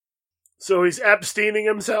So he's abstaining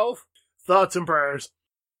himself? Thoughts and prayers.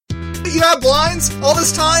 You have blinds all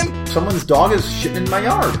this time? Someone's dog is shitting in my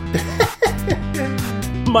yard.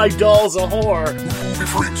 My doll's a whore. Movie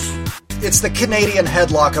freaks. It's the Canadian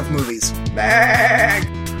headlock of movies. Bag!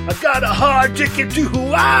 I got a hard ticket to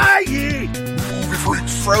Hawaii. Movie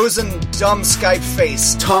freaks. Frozen, dumb Skype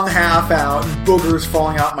face. Tongue half out, and boogers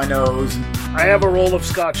falling out my nose. I have a roll of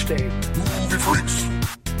Scotch tape. Movie freaks.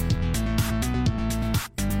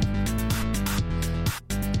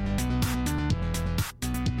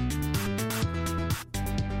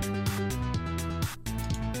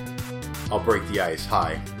 I'll break the ice.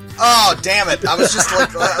 Hi. Oh, damn it. I was just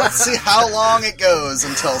like, let's see how long it goes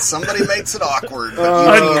until somebody makes it awkward.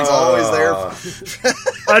 But Eugene's always there.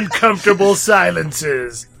 Uncomfortable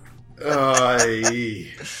silences.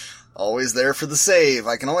 Always there for the save.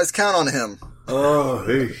 I can always count on him.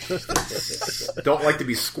 Don't like to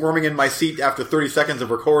be squirming in my seat after 30 seconds of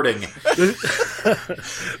recording.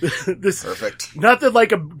 This Perfect. Nothing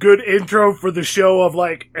like a good intro for the show of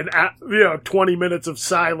like 20 minutes of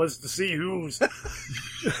silence to see who's...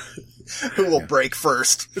 Who will break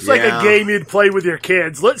first? It's like a game you'd play with your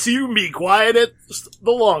kids. Let's you be quiet at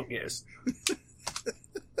the longest.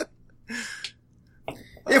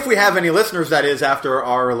 If we have any listeners, that is, after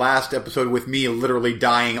our last episode with me literally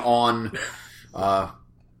dying on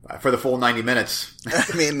for the full 90 minutes.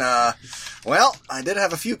 I mean, well, I did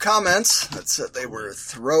have a few comments that said they were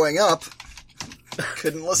throwing up.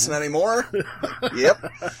 Couldn't listen anymore.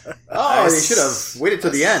 Yep. Oh, they should have waited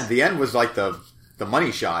till the end. The end was like the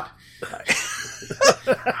money shot.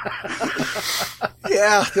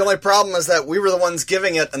 Yeah, the only problem is that we were the ones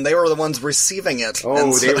giving it and they were the ones receiving it.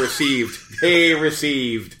 Oh, they received. They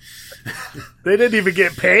received. They didn't even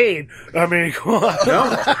get paid. I mean, come on. No.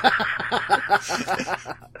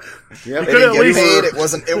 Yep, they didn't get paid.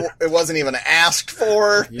 It wasn't even asked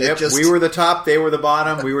for. Yep, we were the top, they were the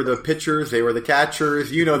bottom. We were the pitchers, they were the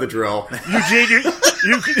catchers. You know the drill. Eugene,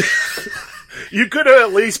 you could have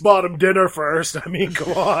at least bought him dinner first. I mean,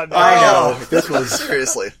 come on. I know. This was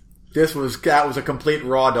seriously. That was a complete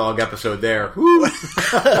raw dog episode there. Woo.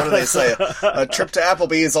 What do they say? A trip to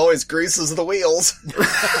Applebee's always greases the wheels.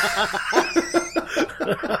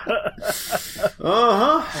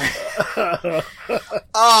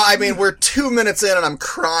 I mean, we're 2 minutes in and I'm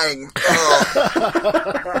crying.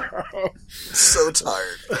 Oh. So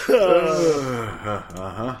tired.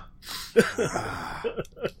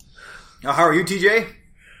 How are you, TJ?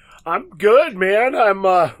 I'm good, man. I'm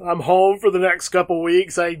home for the next couple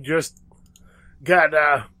weeks. I just got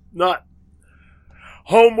not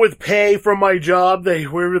home with pay from my job. We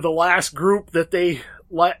were the last group that they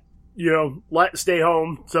let stay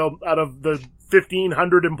home. So out of the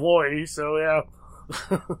 1,500 employees, so yeah.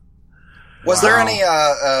 Was there any,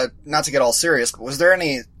 not to get all serious, but was there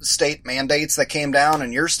any state mandates that came down?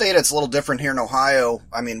 In your state, it's a little different here in Ohio.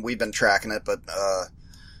 I mean, we've been tracking it, but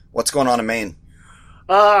what's going on in Maine?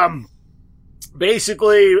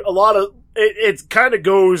 Basically, a lot of it kind of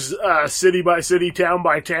goes city by city, town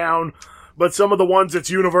by town. But some of the ones that's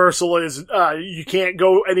universal is you can't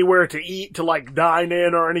go anywhere to eat, to like dine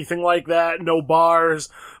in or anything like that. No bars.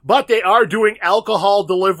 But they are doing alcohol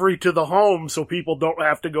delivery to the home so people don't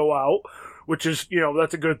have to go out, which is,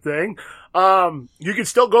 that's a good thing. You can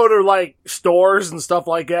still go to like stores and stuff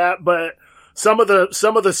like that, but some of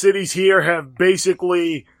the cities here have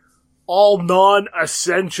basically all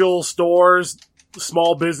non-essential stores,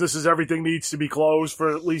 small businesses, everything needs to be closed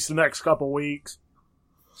for at least the next couple weeks.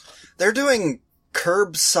 They're doing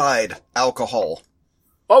curbside alcohol.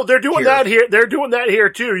 Oh, they're doing that here. They're doing that here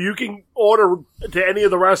too. You can order to any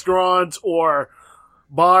of the restaurants or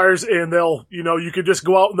bars and they'll, you can just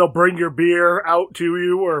go out and they'll bring your beer out to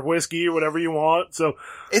you or whiskey or whatever you want. So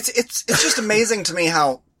it's just amazing to me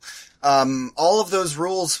how, all of those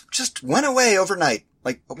rules just went away overnight.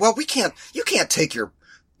 Like, well, you can't take your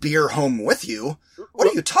beer home with you. What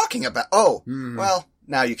are you talking about? Oh, well,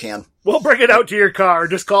 now you can. We'll bring it out to your car.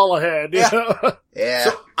 Just call ahead. Yeah. Yeah.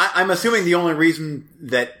 So I'm assuming the only reason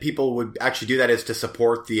that people would actually do that is to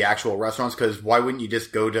support the actual restaurants, because why wouldn't you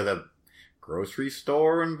just go to the grocery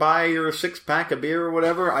store and buy your 6-pack of beer or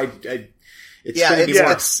whatever?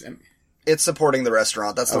 It's supporting the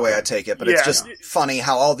restaurant. That's the way I take it. But it's just funny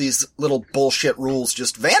how all these little bullshit rules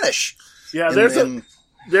just vanish. Yeah, there's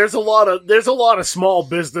a lot of small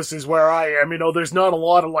businesses where I am. There's not a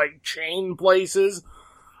lot of like chain places.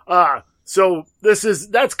 So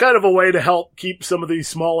that's kind of a way to help keep some of these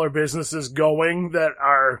smaller businesses going that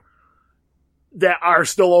are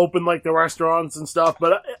still open, like the restaurants and stuff.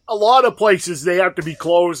 But a lot of places, they have to be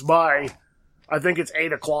closed by, I think it's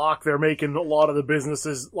 8 o'clock. They're making a lot of the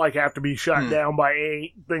businesses like have to be shut down by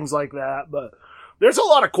 8, things like that. But there's a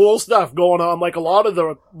lot of cool stuff going on. Like a lot of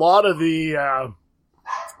the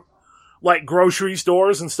like grocery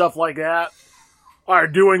stores and stuff like that are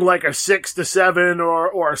doing like a 6 to 7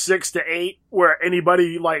 or 6 to 8 where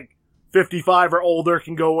anybody like 55 or older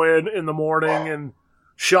can go in the morning and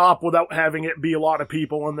shop without having it be a lot of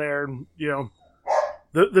people in there. And, you know,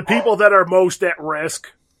 the people that are most at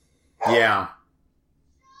risk. Yeah.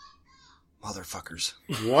 Motherfuckers.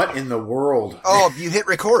 What in the world? Oh, you hit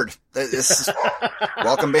record. This is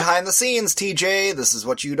welcome behind the scenes, TJ. This is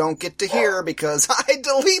what you don't get to hear because I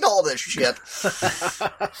delete all this shit.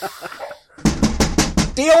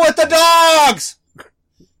 Deal with the dogs!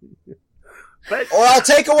 But, Or I'll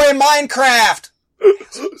take away Minecraft!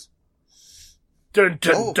 dun,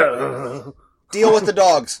 dun, dun. Deal with the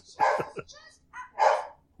dogs.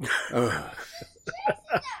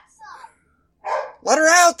 Let her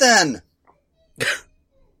out then!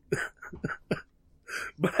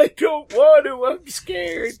 But I don't want to. I'm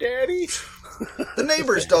scared, Daddy. The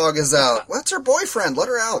neighbor's dog is out. Well, that's her boyfriend. Let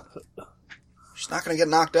her out. She's not going to get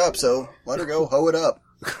knocked up, so let her go hoe it up.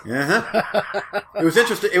 Uh-huh. It was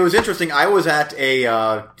interesting. I was at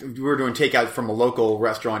we were doing takeout from a local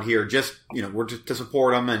restaurant here, just, you know, we're just to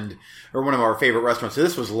support them or one of our favorite restaurants. So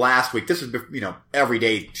this was last week. This is, you know, every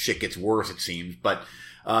day shit gets worse, it seems. But,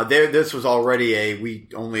 this was already we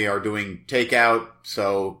only are doing takeout.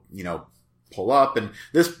 So, you know, pull up. And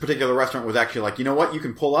this particular restaurant was actually like, you know what? You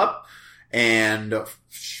can pull up and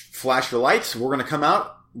flash your lights. We're going to come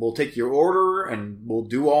out. We'll take your order and we'll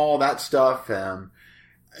do all that stuff.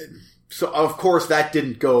 So, of course, that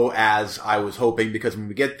didn't go as I was hoping because when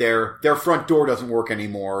we get there, their front door doesn't work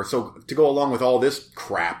anymore. So, to go along with all this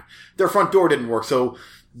crap, their front door didn't work. So,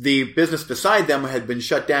 the business beside them had been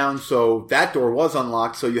shut down. So, that door was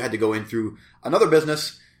unlocked. So, you had to go in through another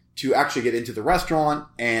business to actually get into the restaurant.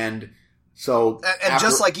 And so, and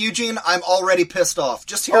just like Eugene, I'm already pissed off.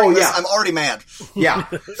 Just hearing this, I'm already mad. Yeah.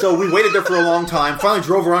 So, we waited there for a long time. Finally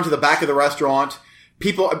drove around to the back of the restaurant.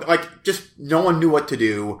 People, like, just no one knew what to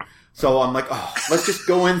do. So I'm like, oh, let's just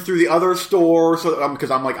go in through the other store. So, because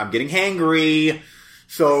I'm like, I'm getting hangry.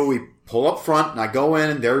 So we pull up front and I go in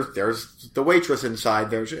and there's the waitress inside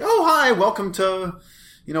there. She's, oh, hi, welcome to,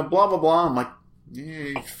 you know, blah, blah, blah. I'm like,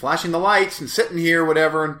 flashing the lights and sitting here,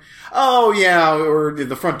 whatever. And, oh, yeah, or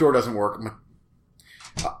the front door doesn't work. I'm like,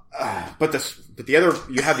 but the other,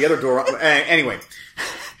 you have the other door. Anyway.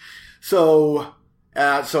 So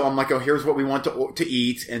I'm like, oh, here's what we want to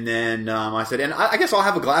eat. And then, I said, and I guess I'll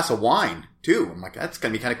have a glass of wine too. I'm like, that's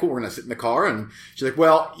going to be kind of cool. We're going to sit in the car. And she's like,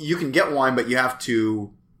 well, you can get wine, but you have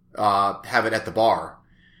to, have it at the bar.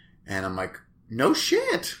 And I'm like, no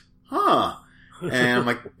shit. Huh. And I'm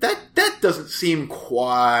like, that doesn't seem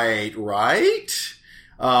quite right.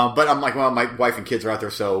 But I'm like, well, my wife and kids are out there.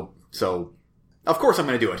 So of course I'm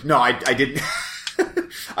going to do it. No, I didn't.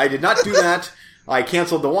 I did not do that. I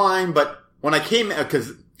canceled the wine, but when I came,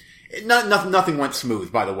 because nothing went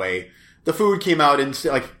smooth, by the way. The food came out and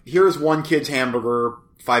like, here's one kid's hamburger.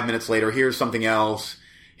 5 minutes later, here's something else.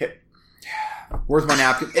 Where's my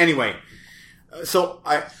napkin? Anyway, so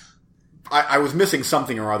I was missing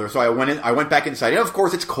something or other. So I went back inside. And of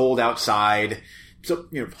course, it's cold outside. So,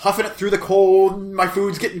 you know, huffing it through the cold. My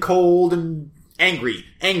food's getting cold and angry.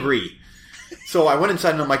 So I went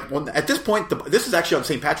inside and I'm like, well, at this point, this is actually on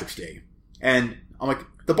St. Patrick's Day. And I'm like,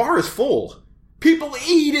 the bar is full. People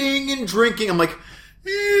eating and drinking. I'm like,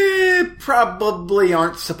 probably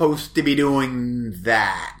aren't supposed to be doing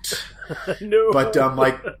that. No. But,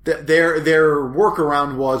 like, their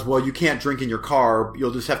workaround was, well, you can't drink in your car.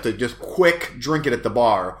 You'll just have to just quick drink it at the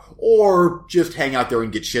bar. Or just hang out there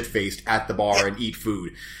and get shit-faced at the bar and eat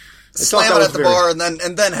food. Slam it at the bar and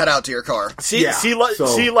then head out to your car. See,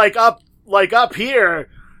 like up here,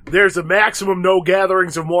 there's a maximum no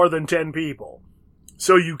gatherings of more than 10 people.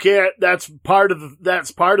 So you can't, that's part of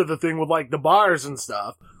the thing with like the bars and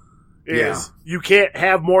stuff, is you can't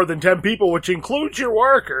have more than 10 people, which includes your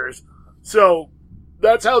workers. So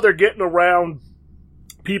that's how they're getting around,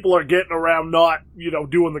 people are getting around not, you know,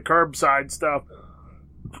 doing the curbside stuff.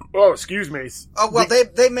 Oh, excuse me. Oh, well,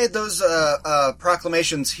 they made those,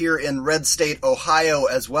 proclamations here in Red State, Ohio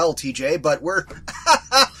as well, TJ, but we're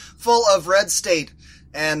full of Red State.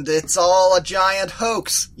 And it's all a giant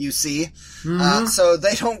hoax, you see. Mm-hmm. So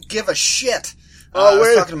they don't give a shit. I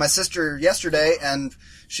was talking to my sister yesterday, and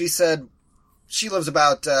she said she lives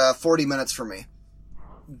about 40 minutes from me.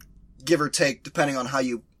 Give or take, depending on how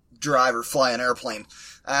you drive or fly an airplane.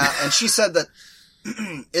 And she said that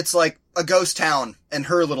it's like a ghost town in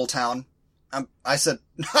her little town. I said,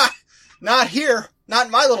 not here. Not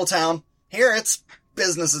in my little town. Here, it's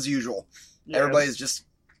business as usual. Yeah. Everybody's just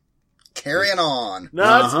carrying on. No,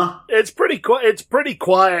 Uh-huh. it's pretty it's pretty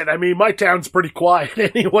quiet. I mean, my town's pretty quiet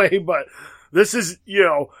anyway, but this is,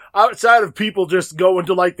 outside of people just going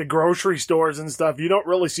to like the grocery stores and stuff, you don't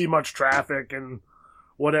really see much traffic and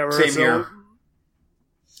whatever. Same here.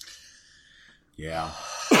 Yeah.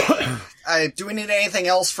 Do we need anything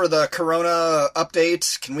else for the Corona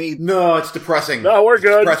update? Can we? No, it's depressing. No, we're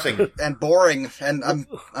good. Depressing. And boring. And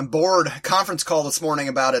I'm bored. Conference call this morning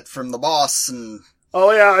about it from the boss, and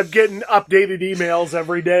Oh yeah, I'm getting updated emails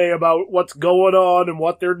every day about what's going on and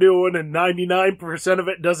what they're doing, and 99% of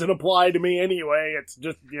it doesn't apply to me anyway. It's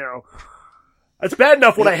just, it's bad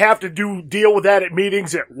enough when I have to deal with that at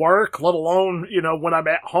meetings at work, let alone, when I'm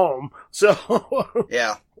at home. So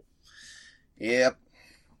yeah. Yep.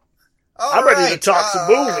 I'm ready to talk some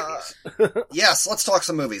movies. Yes, let's talk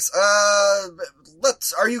some movies.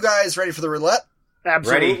 Are you guys ready for the roulette?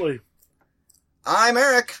 Absolutely. Ready. I'm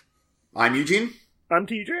Eric. I'm Eugene. I'm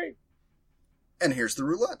TJ. And here's the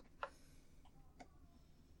roulette.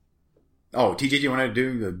 Oh, TJ, do you want to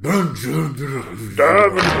do the...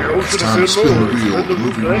 Dive in the It's ocean time of to spin the cinema. wheel of the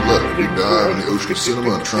movie roulette. We dive in the ocean of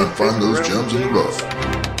cinema and try and find those gems in the rough.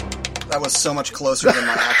 That was so much closer than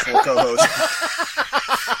my actual co-host.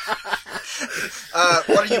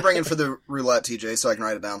 What are you bringing for the roulette, TJ, so I can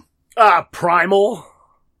write it down? Primal.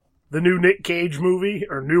 The new Nick Cage movie,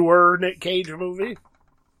 or newer Nick Cage movie.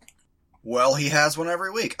 Well, he has one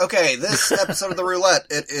every week. Okay, this episode of the roulette,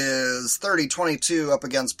 it is 30-22 up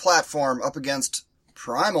against Platform, up against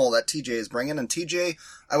Primal that TJ is bringing. And TJ,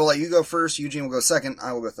 I will let you go first. Eugene will go second.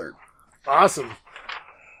 I will go third. Awesome.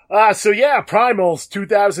 Primal's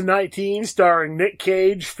 2019, starring Nick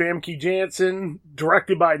Cage, Famke Janssen,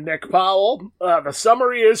 directed by Nick Powell. The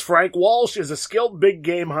summary is Frank Walsh is a skilled big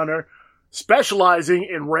game hunter specializing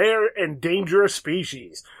in rare and dangerous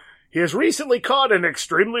species. He has recently caught an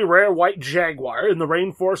extremely rare white jaguar in the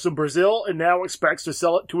rainforest of Brazil and now expects to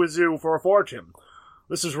sell it to a zoo for a fortune.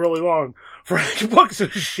 This is really long. Frank books a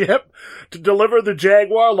ship to deliver the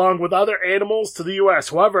jaguar along with other animals to the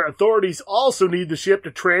U.S. However, authorities also need the ship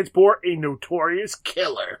to transport a notorious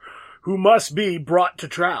killer who must be brought to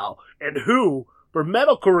trial and who, for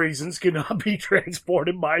medical reasons, cannot be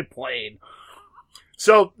transported by plane.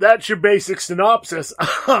 So that's your basic synopsis.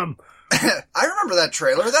 I remember that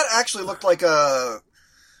trailer. That actually looked like a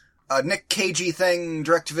Nick Cagey thing,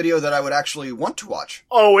 direct-to-video that I would actually want to watch.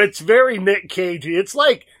 Oh, it's very Nick Cagey. It's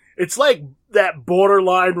like that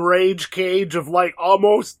borderline Rage Cage of like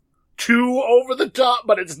almost too over the top,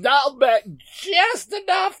 but it's dialed back just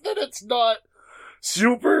enough that it's not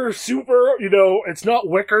super, it's not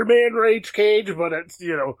Wicker Man Rage Cage, but it's,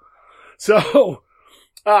 so,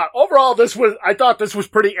 overall I thought this was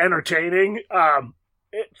pretty entertaining.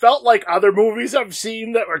 It felt like other movies I've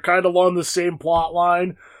seen that were kind of along the same plot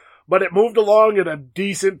line, but it moved along at a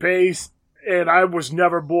decent pace, and I was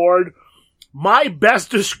never bored. My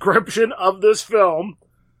best description of this film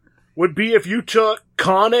would be if you took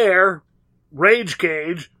Con Air, Rage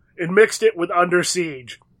Cage, and mixed it with Under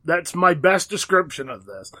Siege. That's my best description of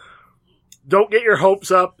this. Don't get your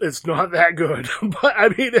hopes up. It's not that good. But, I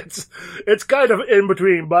mean, it's kind of in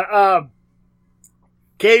between. But,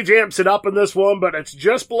 Cage amps it up in this one, but it's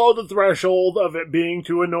just below the threshold of it being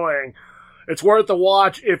too annoying. It's worth a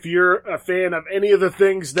watch if you're a fan of any of the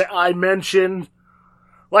things that I mentioned.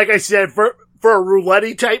 Like I said, for a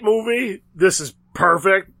roulette type movie, this is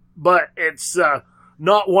perfect, but it's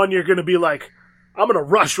not one you're going to be like, I'm going to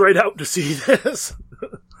rush right out to see this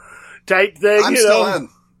type thing. I'm still in.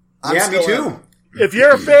 Me too. If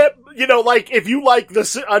you're a fan, if you like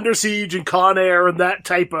this Under Siege and Con Air and that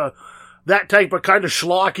type of kind of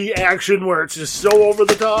schlocky action where it's just so over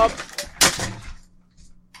the top.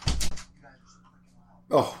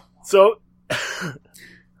 Oh. So.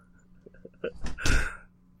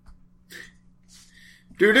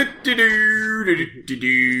 Here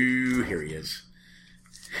he is.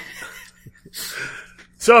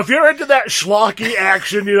 So if you're into that schlocky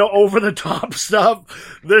action, over the top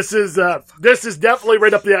stuff, this is definitely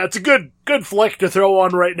right up there. It's a good flick to throw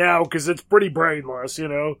on right now because it's pretty brainless,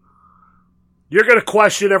 You're gonna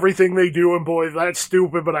question everything they do, and boy, that's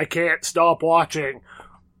stupid, but I can't stop watching.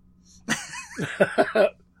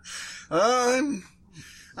 I'm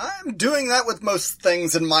doing that with most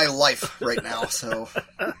things in my life right now, so.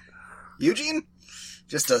 Eugene?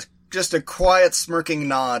 Just a quiet smirking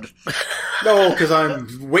nod. No, because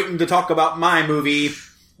I'm waiting to talk about my movie.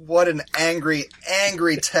 What an angry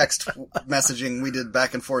text messaging we did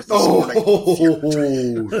back and forth this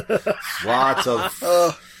morning. Lots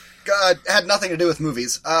of... God, it had nothing to do with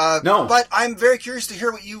movies. No. But I'm very curious to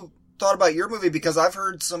hear what you thought about your movie because I've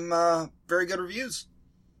heard some very good reviews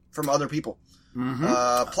from other people.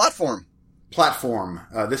 Platform.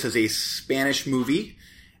 This is a Spanish movie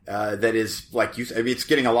that is, like you said, I mean, it's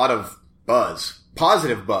getting a lot of buzz,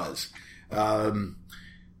 positive buzz. I'm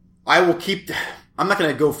not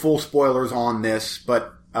going to go full spoilers on this,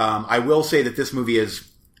 but I will say that this movie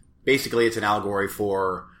is basically, it's an allegory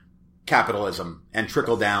for capitalism and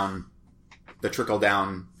trickle-down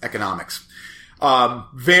economics.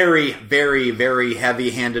 Very, very, very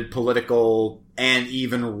heavy-handed political and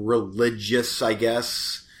even religious, I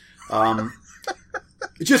guess.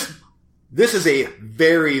 This is a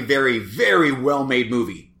very, very, very well-made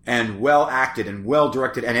movie and well-acted and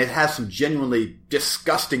well-directed, and it has some genuinely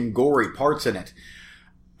disgusting, gory parts in it.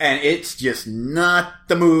 And it's just not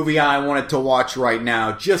the movie I wanted to watch right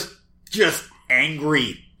now. Just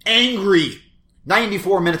angry.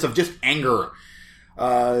 94 minutes of just anger.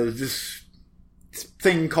 This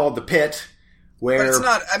thing called The Pit, where... But it's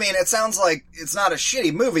not, I mean, it sounds like it's not a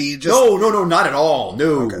shitty movie. No, not at all.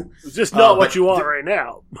 No. Okay. It's just not what you want right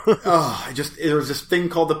now. There's this thing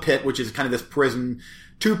called The Pit, which is kind of this prison,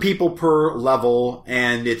 2 people per level,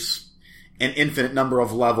 and it's an infinite number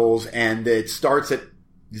of levels, and it starts at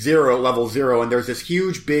level 0, and there's this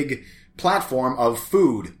huge, big platform of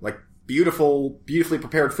food, like beautifully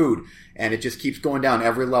prepared food, and it just keeps going down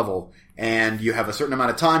every level, and you have a certain amount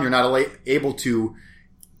of time. You're not able to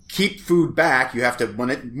keep food back. You have to, when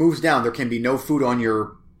it moves down, there can be no food on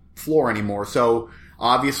your floor anymore. So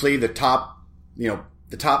obviously the top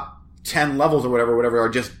 10 levels or whatever are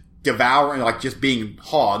just devouring, like just being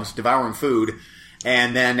hogs, devouring food.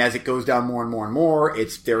 And then as it goes down more and more and more,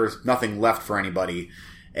 there's nothing left for anybody.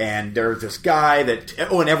 And there's this guy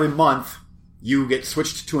and every month you get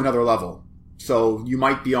switched to another level. So you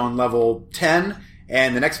might be on level 10,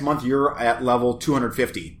 and the next month you're at level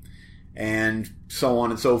 250. And so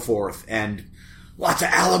on and so forth. And lots of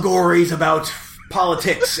allegories about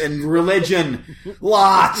politics and religion.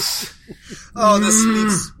 Lots. Oh, this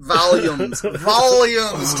speaks volumes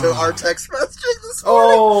to our text messaging this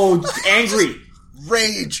morning. Oh, angry.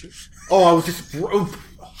 Rage. Oh, I was just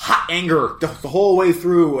hot anger the whole way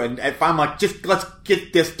through. And if I'm like, just let's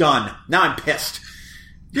get this done. Now I'm pissed.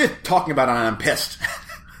 Just talking about it, I'm pissed.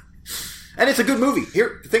 And it's a good movie.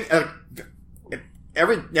 Here, the thing,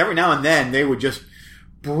 every now and then they would just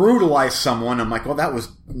brutalize someone. I'm like, well, that was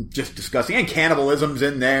just disgusting. And cannibalism's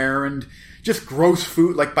in there, and just gross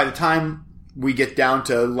food. Like, by the time we get down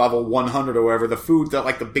to level 100 or whatever, the food,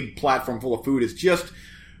 like the big platform full of food, is just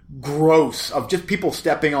gross, of just people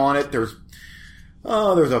stepping on it. There's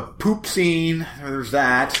a poop scene. There's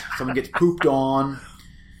that. Someone gets pooped on.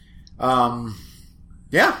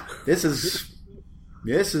 Yeah, this is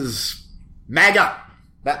MAGA.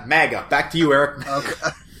 That MAGA. Back to you, Eric.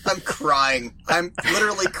 Okay. I'm crying. I'm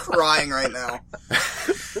literally crying right now.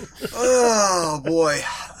 Oh, boy.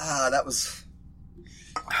 That was...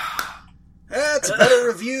 It's a better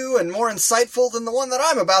review and more insightful than the one that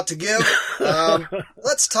I'm about to give.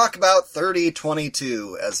 Let's talk about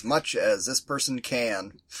 3022 as much as this person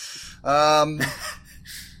can. I'm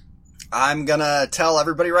gonna tell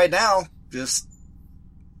everybody right now, just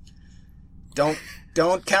don't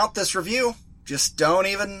count this review. Just don't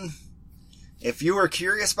even... If you were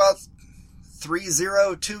curious about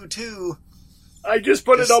 3022... I just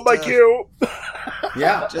put it on my queue.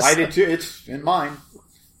 Yeah, I did too. It's in mine.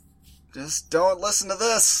 Just don't listen to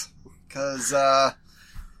this, because I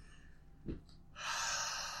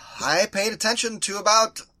paid attention to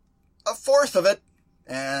about a fourth of it,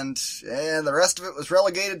 and the rest of it was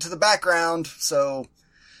relegated to the background, so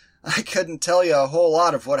I couldn't tell you a whole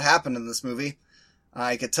lot of what happened in this movie.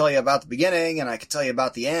 I could tell you about the beginning, and I could tell you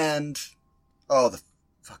about the end. Oh, the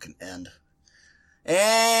fucking end.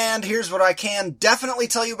 And here's what I can definitely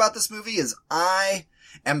tell you about this movie is I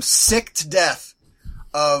am sick to death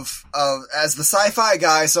of as the sci-fi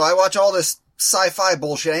guy, so I watch all this sci-fi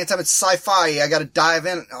bullshit. Anytime it's sci-fi, I gotta dive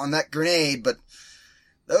in on that grenade, but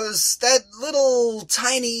that little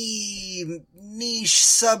tiny niche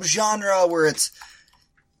subgenre where it's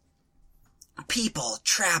people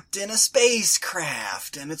trapped in a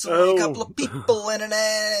spacecraft, and it's only a couple of people in it,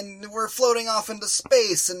 and we're floating off into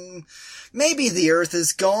space, and maybe the Earth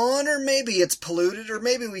is gone, or maybe it's polluted, or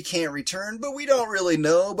maybe we can't return, but we don't really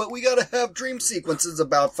know, but we gotta have dream sequences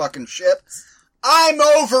about fucking shit. I'm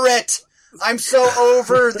over it! I'm so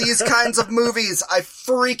over these kinds of movies. I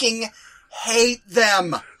freaking hate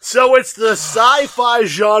them. So it's the sci-fi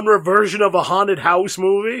genre version of a haunted house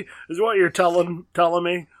movie, is what you're telling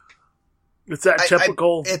me? It's that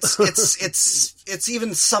typical. It's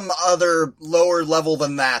even some other lower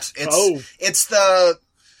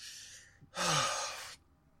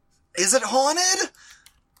Is it haunted?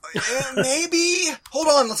 Maybe? Hold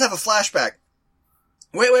on, let's have a flashback.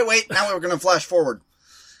 Wait. Now we're gonna flash forward.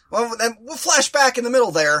 Well, then we'll flash back in the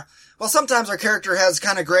middle there. Well, sometimes our character has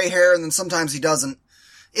kind of gray hair, and then sometimes he doesn't.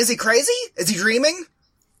 Is he crazy? Is he dreaming?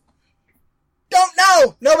 Don't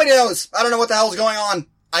know! Nobody knows! I don't know what the hell's going on.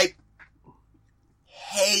 I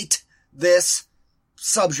hate this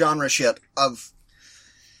subgenre shit of...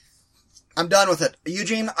 I'm done with it.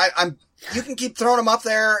 Eugene, you can keep throwing them up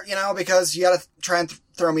there, because you gotta try and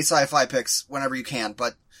throw me sci-fi picks whenever you can,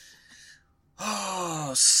 but...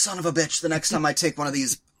 Oh, son of a bitch, the next time I take one of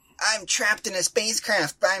these... I'm trapped in a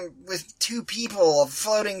spacecraft. I'm with two people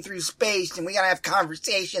floating through space, and we gotta have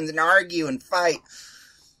conversations and argue and fight.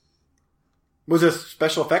 Was this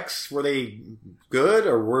special effects? Were they good,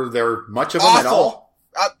 or were there much of them at all?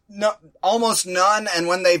 No, almost none. And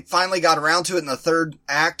when they finally got around to it in the third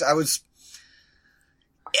act, I was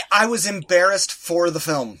embarrassed for the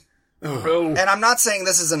film. Oh. And I'm not saying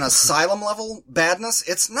this is an Asylum level badness.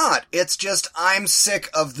 It's not. It's just I'm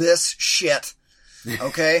sick of this shit.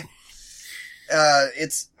 Okay?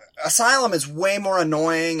 Asylum is way more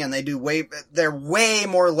annoying, and they're way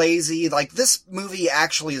more lazy. Like, this movie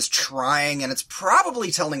actually is trying, and it's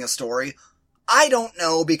probably telling a story. I don't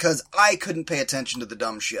know, because I couldn't pay attention to the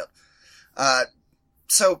dumb shit.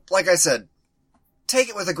 So, like I said, take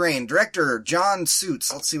it with a grain. Director, John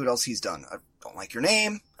Suits. Let's see what else he's done. I don't like your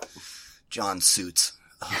name. John Suits.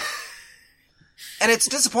 And it's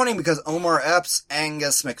disappointing because Omar Epps,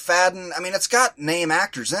 Angus McFadden, it's got name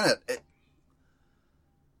actors in it.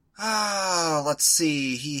 Let's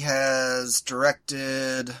see. He has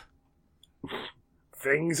directed...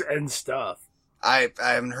 Things and Stuff. I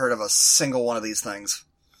haven't heard of a single one of these things.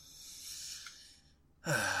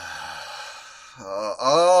 But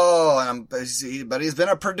he's been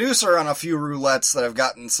a producer on a few roulettes that I've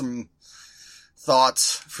gotten some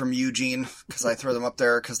thoughts from Eugene, because I throw them up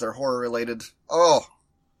there because they're horror related.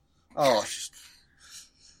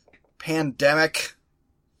 Pandemic,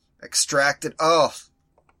 Extracted.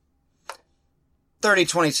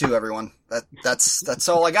 3022, everyone. That's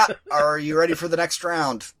all I got. Are you ready for the next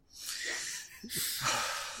round?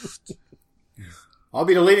 I'll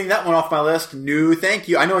be deleting that one off my list. No, thank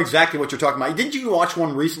you. I know exactly what you're talking about. Didn't you watch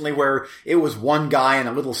one recently where it was one guy in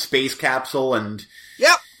a little space capsule and...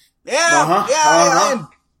 Yep. Yeah.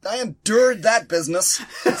 I endured that business.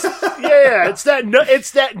 It's that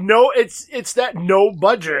no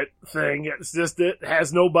budget thing. It's just it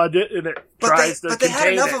has no budget and it tries to contain it. But they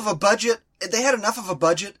had enough of a budget. They had enough of a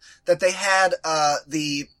budget that they had how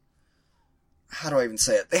do I even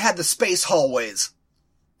say it? They had the space hallways.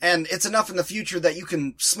 And it's enough in the future that you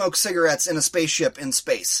can smoke cigarettes in a spaceship in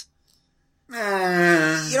space. You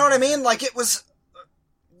know what I mean? Like, it was...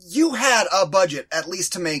 You had a budget, at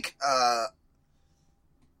least, to make,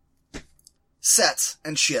 sets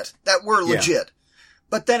and shit that were legit. Yeah.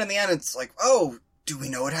 But then in the end, it's like, oh, do we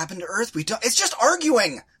know what happened to Earth? We don't. It's just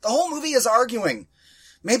arguing. The whole movie is arguing.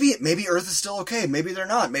 Maybe Earth is still okay. Maybe they're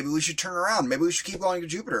not. Maybe we should turn around. Maybe we should keep going to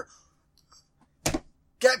Jupiter.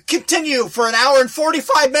 Continue for an hour and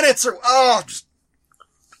 45 minutes or, just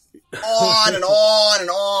on and on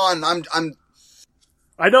and on.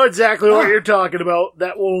 I know exactly what you're talking about.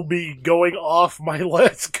 That will be going off my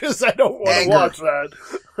list because I don't want to watch that.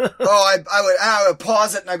 I would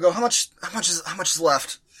pause it and I'd go, how much is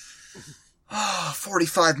left?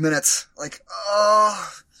 45 minutes.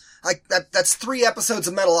 That's 3 episodes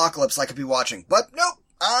of Metalocalypse I could be watching. But nope,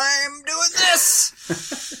 I'm doing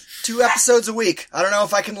this. 2 episodes a week. I don't know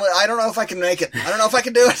if I can make it. I don't know if I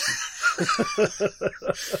can do it.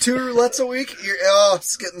 2 roulettes a week?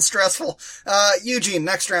 It's getting stressful. Eugene,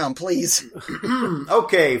 next round, please.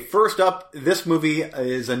 Okay, first up, this movie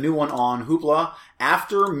is a new one on Hoopla,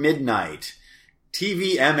 After Midnight.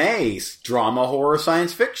 TVMA, drama, horror,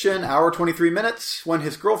 science fiction, hour 23 minutes, when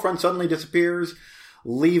his girlfriend suddenly disappears,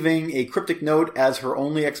 leaving a cryptic note as her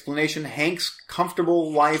only explanation. Hank's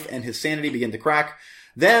comfortable life and his sanity begin to crack.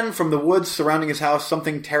 Then, from the woods surrounding his house,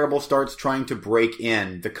 something terrible starts trying to break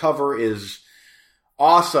in. The cover is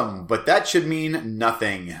awesome, but that should mean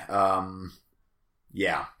nothing. That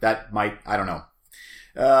might, I don't know.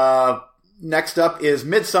 Next up is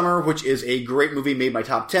Midsommar, which is a great movie, made my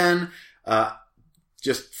top 10.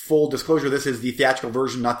 Just full disclosure, this is the theatrical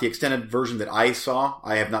version, not the extended version that I saw.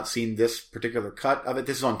 I have not seen this particular cut of it.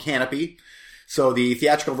 This is on Canopy. So the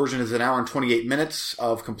theatrical version is an hour and 28 minutes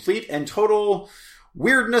of complete and total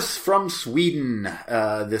weirdness from Sweden.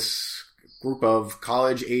 This group of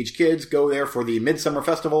college-age kids go there for the Midsummer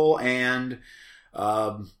Festival, and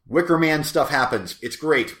Wicker Man stuff happens. It's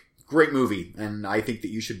great. Great movie, and I think that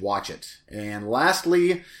you should watch it. And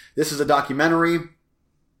lastly, this is a documentary.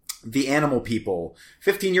 The Animal People.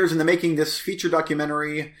 15 years in the making, this feature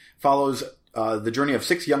documentary follows the journey of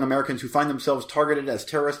 6 young Americans who find themselves targeted as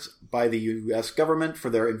terrorists by the U.S. government for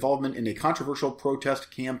their involvement in a controversial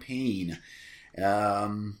protest campaign.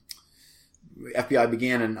 FBI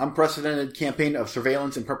began an unprecedented campaign of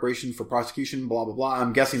surveillance in preparation for prosecution, blah, blah, blah.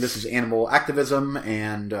 I'm guessing this is animal activism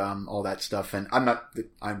and all that stuff. And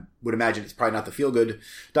I would imagine it's probably not the feel-good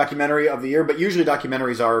documentary of the year, but usually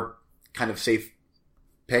documentaries are kind of safe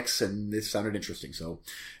picks, and this sounded interesting. So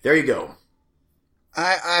there you go.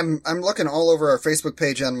 I'm looking all over our Facebook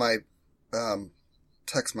page and my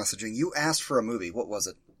text messaging. You asked for a movie. What was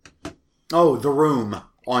it? Oh, The Room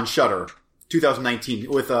on Shudder,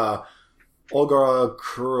 2019, with Olga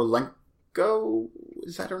Kurylenko.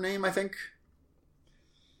 Is that her name? I think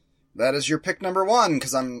that is your pick number 1,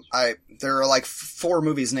 because there are like 4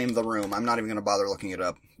 movies named The Room. I'm not even going to bother looking it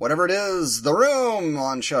up. Whatever it is, The Room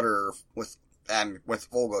on Shudder with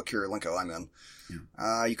Olga Kurylenko. I'm in.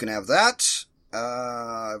 Yeah. You can have that.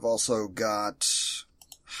 I've also got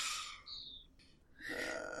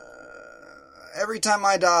Every Time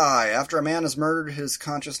I Die. After a man is murdered, his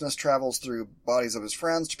consciousness travels through bodies of his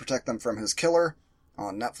friends to protect them from his killer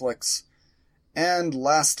on Netflix. And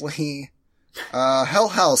lastly, Hell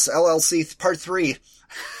House LLC Part 3.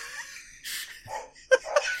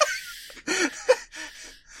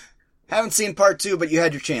 Haven't seen Part 2, but you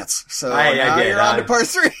had your chance. So now you're on to Part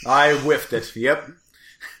 3. I whiffed it. Yep.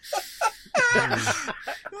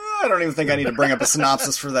 I don't even think I need to bring up a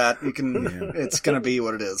synopsis for that. You can. Yeah. It's going to be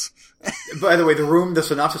what it is. By the way, the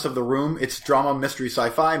synopsis of The Room, it's drama, mystery,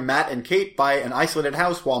 sci-fi. Matt and Kate buy an isolated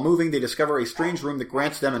house. While moving, they discover a strange room that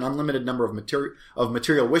grants them an unlimited number of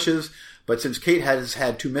material wishes. But since Kate has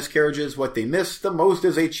had 2 miscarriages, what they miss the most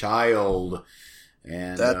is a child.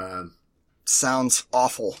 And that sounds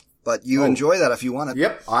awful. But you enjoy that if you want it.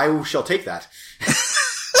 Yep, I shall take that.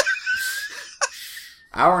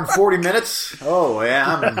 Hour and 40 minutes. Oh,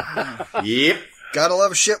 yeah. Yep. Gotta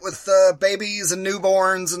love shit with babies and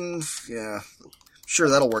newborns, and yeah. Sure,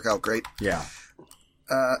 that'll work out great. Yeah.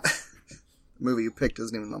 The movie you picked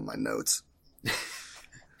isn't even on my notes.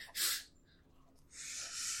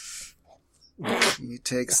 He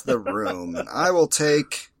takes The Room. And I will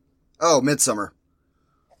take... Midsummer.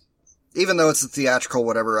 Even though it's a theatrical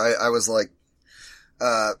whatever, I was like...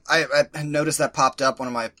 I noticed that popped up. One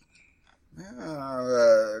of my...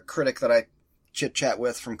 critic that I chit-chat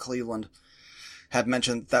with from Cleveland had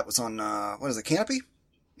mentioned that was on, Canopy?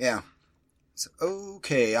 Yeah. So,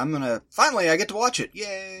 okay, finally I get to watch it.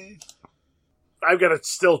 Yay! I've got to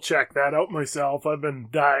still check that out myself. I've been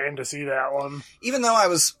dying to see that one. Even though I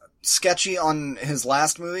was sketchy on his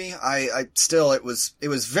last movie, I still, it was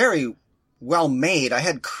very well made. I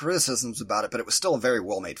had criticisms about it, but it was still a very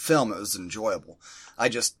well made film. It was enjoyable. I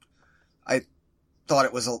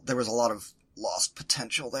thought there was a lot of lost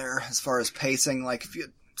potential there as far as pacing. Like, if you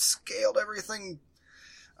had scaled everything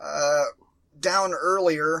down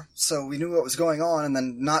earlier so we knew what was going on and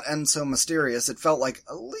then not end so mysterious, it felt like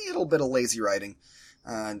a little bit of lazy writing.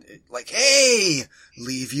 Like, hey,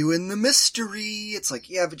 leave you in the mystery. It's like,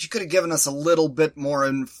 yeah, but you could have given us a little bit more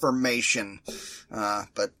information.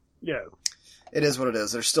 But yeah, it is what it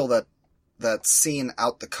is. There's still that scene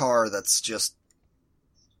out the car that's just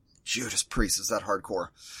Judas Priest. Is that hardcore?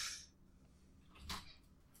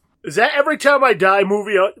 Is that Every Time I Die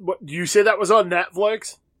movie? Do you say that was on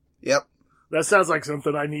Netflix? Yep. That sounds like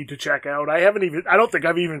something I need to check out. I don't think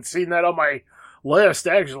I've even seen that on my list,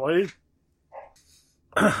 actually.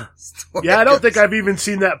 Yeah, I don't think I've even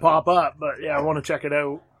seen that pop up, but yeah, I want to check it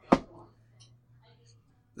out.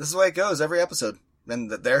 This is the way it goes every episode.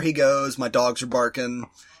 And there he goes, my dogs are barking.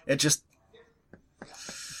 It just...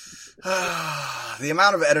 the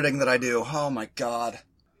amount of editing that I do, oh my god.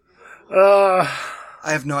 I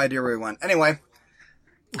have no idea where we went. Anyway,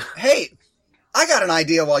 hey, I got an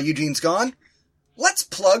idea while Eugene's gone. Let's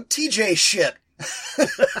plug TJ shit.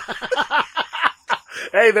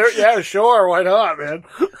 Hey, yeah, sure, why not, man?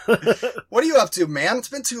 What are you up to, man? It's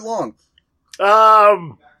been too long.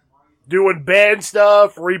 Doing band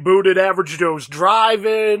stuff, rebooted Average Joe's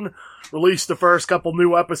Drive-In, released the first couple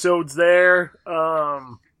new episodes there.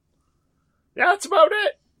 Yeah, that's about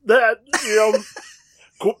it.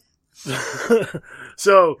 Cool.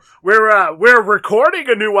 So we're recording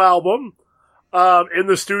a new album in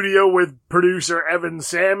the studio with producer Evan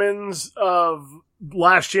Sammons of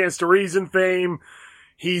Last Chance to Reason fame.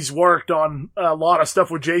 He's worked on a lot of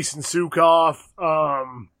stuff with Jason Sukoff.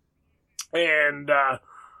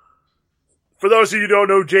 For those of you who don't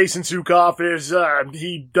know, Jason Sukoff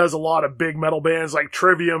he does a lot of big metal bands like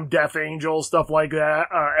Trivium, Death Angel, stuff like that.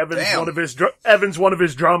 Evan's one of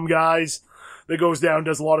his drum guys. that goes down,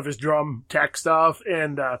 does a lot of his drum tech stuff.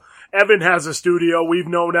 And Evan has a studio. We've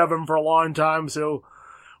known Evan for a long time, so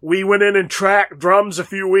we went in and tracked drums a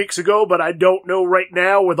few weeks ago, but I don't know right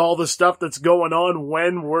now with all the stuff that's going on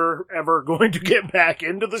when we're ever going to get back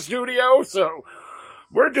into the studio. So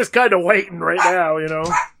we're just kind of waiting right now, you know.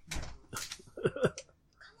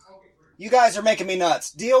 You guys are making me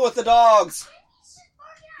nuts. Deal with the dogs.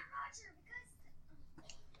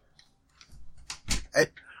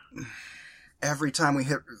 Every time we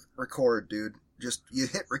hit record, dude, just you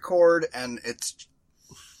hit record and it's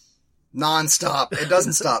non-stop. It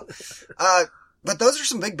doesn't stop. But those are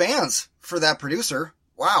some big bands for that producer.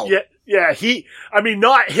 Wow. Yeah,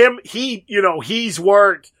 not him. He's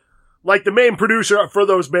worked, like the main producer for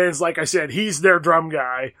those bands, like I said, he's their drum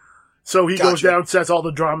guy. So he goes down, sets all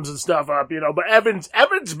the drums and stuff up, but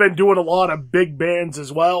Evan's been doing a lot of big bands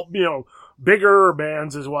as well, bigger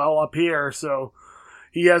bands as well up here, so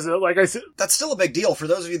he has like I said. That's still a big deal for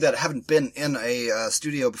those of you that haven't been in a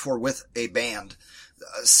studio before with a band.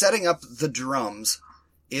 Setting up the drums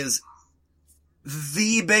is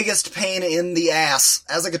the biggest pain in the ass.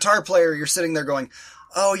 As a guitar player, you're sitting there going,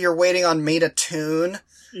 oh, you're waiting on me to tune?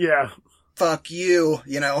 Yeah. Fuck you,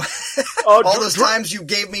 all those times you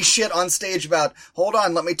gave me shit on stage about, hold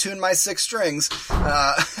on, let me tune my 6 strings.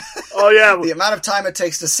 Oh, yeah. The amount of time it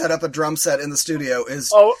takes to set up a drum set in the studio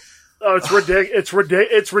is... It's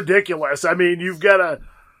ridiculous. I mean, you gotta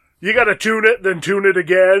tune it, then tune it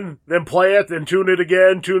again, then play it, then tune it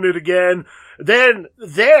again, tune it again. Then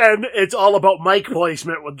it's all about mic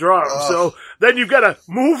placement with drums. So then you've got to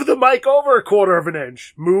move the mic over a quarter of an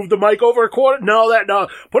inch. Move the mic over a quarter. No.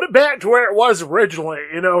 Put it back to where it was originally,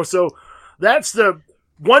 So that's the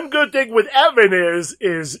one good thing with Evan is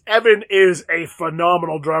Evan is a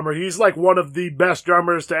phenomenal drummer. He's like one of the best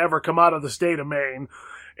drummers to ever come out of the state of Maine.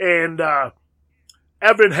 And,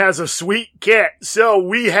 Evan has a sweet kit, so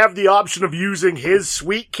we have the option of using his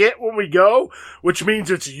sweet kit when we go, which means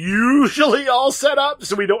it's usually all set up,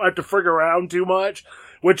 so we don't have to frig around too much,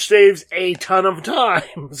 which saves a ton of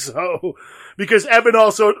time. So, because Evan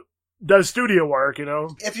also does studio work,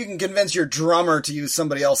 If you can convince your drummer to use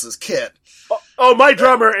somebody else's kit. Oh, my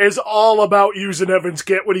drummer is all about using Evan's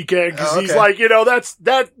kit when he can, because he's like,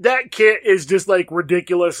 that kit is just like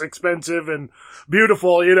ridiculous, expensive, and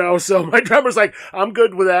beautiful, so my drummer's like, I'm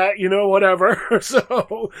good with that, whatever.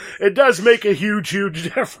 So it does make a huge,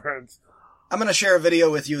 huge difference. I'm going to share a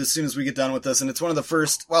video with you as soon as we get done with this, and it's one of the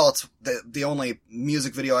first, it's the only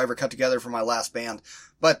music video I ever cut together for my last band.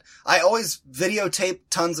 But I always videotape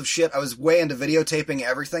tons of shit. I was way into videotaping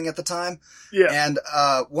everything at the time. Yeah. And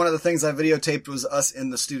one of the things I videotaped was us in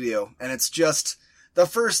the studio, and it's just, the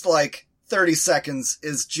first 30 seconds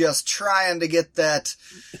is just trying to get that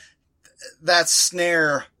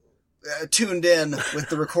snare tuned in with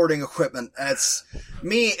the recording equipment. And it's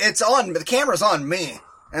me, the camera's on me.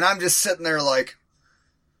 And I'm just sitting there like,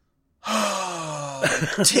 oh,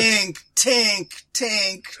 tink, tink,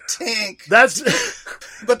 tink,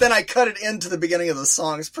 tink. But then I cut it into the beginning of the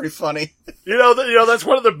song. It's pretty funny. That's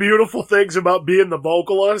one of the beautiful things about being the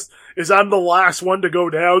vocalist is I'm the last one to go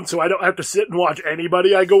down, so I don't have to sit and watch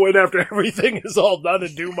anybody. I go in after everything is all done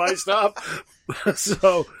and do my stuff.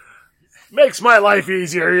 So, makes my life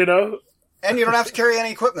easier, And you don't have to carry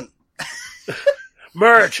any equipment.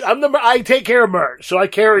 Merch. I take care of merch, so I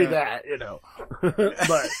carry that,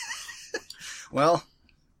 But well,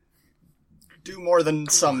 do more than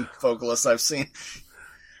some vocalists I've seen.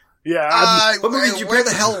 Yeah. Where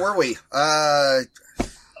the hell were we? I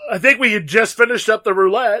think we had just finished up the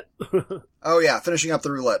roulette. Oh yeah, finishing up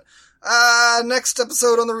the roulette. Next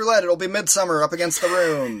episode on the roulette, it'll be Midsummer Up Against the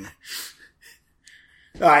Room.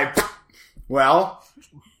 Alright. Well.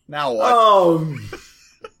 Now what?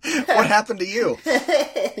 What happened to you?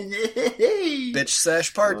 Bitch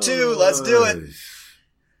Sesh Part 2, let's do it.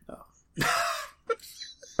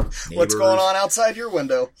 What's going on outside your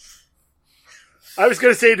window? I was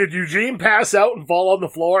going to say, did Eugene pass out and fall on the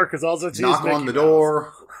floor? Because all that's knock on the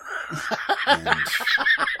door.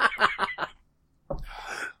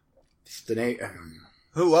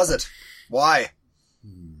 Who was it? Why?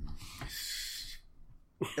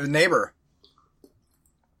 It was a neighbor.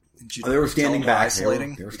 They were standing back. They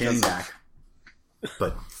were standing back.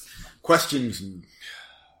 But questions.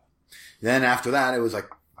 Then after that, it was like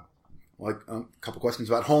a couple questions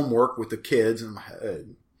about homework with the kids, and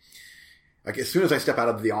as soon as I step out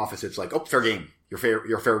of the office, it's like, oh, fair game.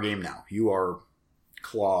 You're fair game now. You are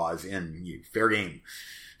claws in you. Fair game.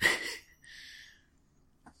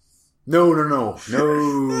 No.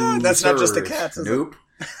 That's not just the cats. Nope.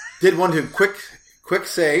 Did want to quick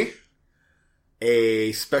say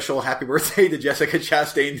a special happy birthday to Jessica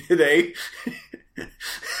Chastain today.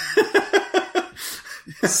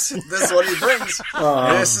 This is what he brings.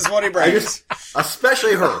 This is what he brings.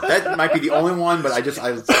 Especially her. That might be the only one, but I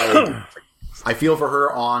feel for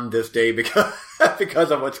her on this day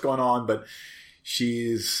because of what's going on, but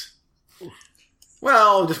she's,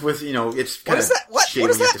 well, just with, it's kind of shady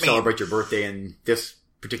when you have to celebrate your birthday in this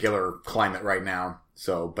particular climate right now.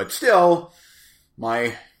 So, but still,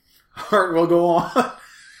 my heart will go on.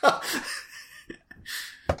 I'm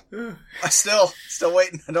still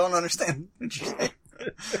waiting. I don't understand what you're saying.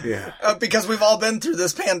 Yeah. Because we've all been through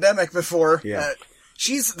this pandemic before. Yeah.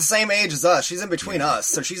 She's the same age as us. She's in between us,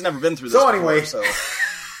 so she's never been through this So before, anyway. so.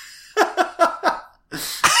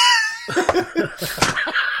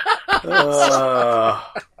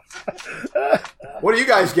 What do you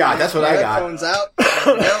guys got? That's what I got. Headphones out.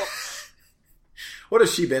 There we go. What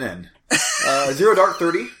has she been in? Zero Dark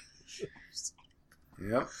 30.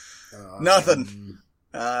 Yep. Nothing.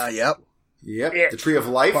 Yep. Yep. Yeah. The Tree of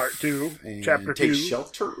Life. Part 2, And Chapter Take 2.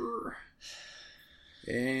 Shelter.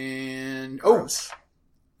 And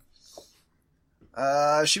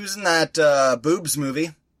she was in that Boobs movie.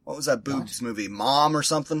 What was that Boobs movie? Mom or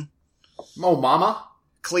something? Oh, Mama.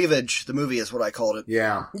 Cleavage, the movie is what I called it.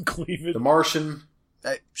 Yeah. Cleveland. The Martian.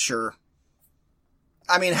 Sure.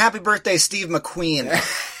 I mean, happy birthday, Steve McQueen.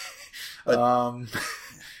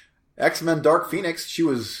 X-Men Dark Phoenix. She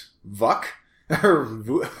was Vuk.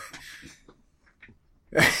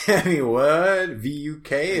 What?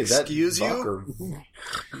 V-U-K? Is that Excuse you? Vuk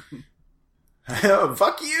or...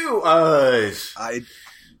 Fuck you!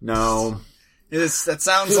 No. That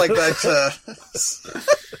sounds like that, it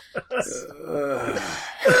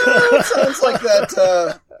sounds like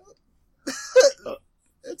that,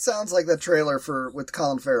 it sounds like that trailer with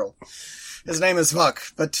Colin Farrell. His name is Fuck,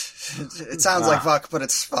 but it sounds like Fuck, but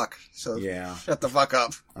it's Fuck. So Yeah. shut the fuck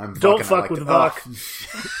up. Don't fuck with Buck.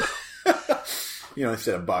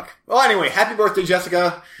 Instead of Buck. Well, anyway, happy birthday,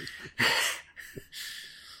 Jessica.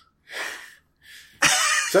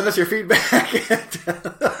 Send us your feedback.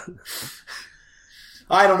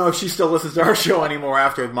 I don't know if she still listens to our show anymore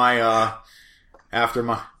after my.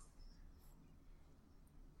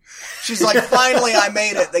 She's like, finally I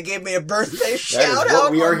made it. They gave me a birthday shout out. That is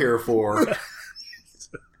what we are here for.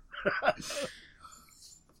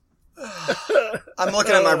 I'm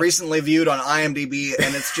looking at my recently viewed on IMDb,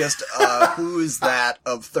 and it's just, who's that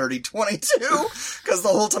of 3022? Because the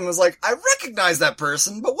whole time I was like, I recognize that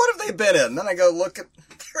person, but what have they been in? Then I go look at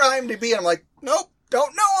their IMDb, and I'm like, nope,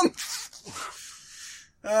 don't know them.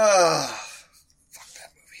 Fuck that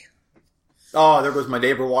movie. Oh, there goes my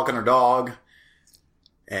neighbor walking her dog.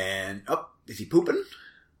 And, is he pooping?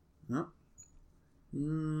 No.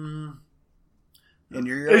 In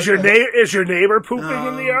your yard? Is your neighbor pooping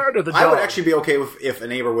in the yard or the dog? I would actually be okay if a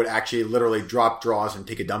neighbor would actually literally drop drawers and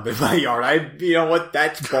take a dump in my yard. You know what?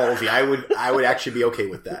 That's ballsy. I would actually be okay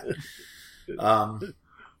with that.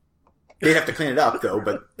 They'd have to clean it up though,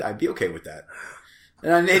 but I'd be okay with that.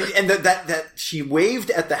 And that she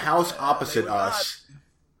waved at the house opposite us.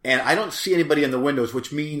 And I don't see anybody in the windows,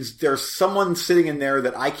 which means there's someone sitting in there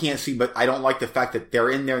that I can't see, but I don't like the fact that they're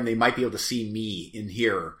in there and they might be able to see me in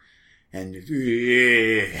here. And It's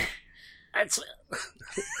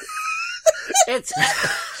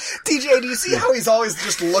DJ, do you see how he's always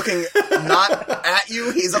just looking not at you?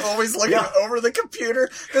 He's always looking over the computer.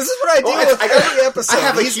 This is what I do with every episode. I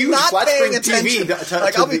have a he's huge not flat paying screen TV attention.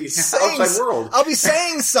 to I'll be the saying, outside world. I'll be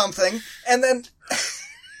saying something, and then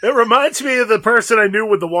It reminds me of the person I knew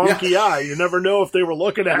with the wonky eye. You never know if they were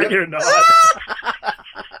looking at you or not.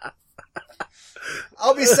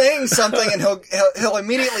 I'll be saying something, and he'll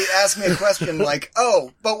immediately ask me a question like,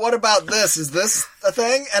 "Oh, but what about this? Is this a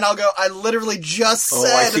thing?" And I'll go, "I literally just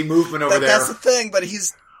said I see movement over that there. that's a thing." But I'm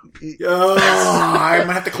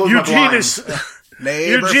gonna have to close my blinds.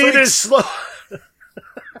 Eugene is slow. Please,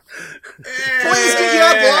 did you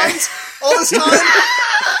have blinds all this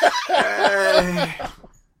time?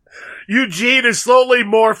 Eugene is slowly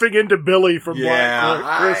morphing into Billy from Yeah,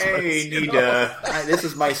 Black Christmas. I need to. This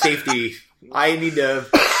is my safety. I need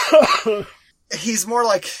to. He's more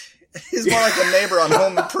like a neighbor on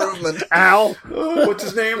Home Improvement. Al? What's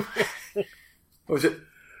his name? What was it?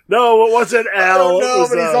 No, it wasn't Al. I don't know, it was,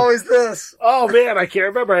 but he's always this. Oh man, I can't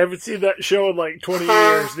remember. I haven't seen that show in like 20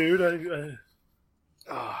 years, dude.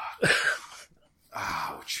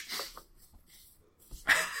 Ouch.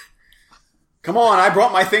 Come on, I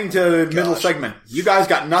brought my thing to the middle segment. You guys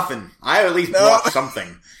got nothing. I at least brought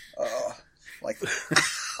something.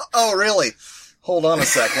 Oh, really? Hold on a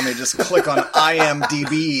sec. Let me just click on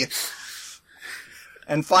IMDb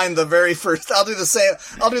and find the very first. I'll do the same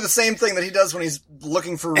thing that he does when he's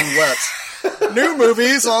looking for roulettes. New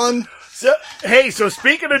movies on. So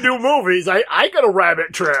speaking of new movies, I got a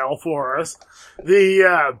rabbit trail for us.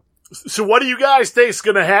 So what do you guys think is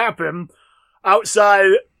going to happen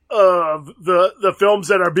outside of the films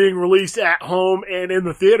that are being released at home and in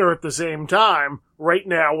the theater at the same time right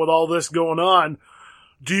now with all this going on?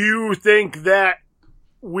 Do you think that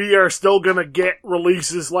we are still going to get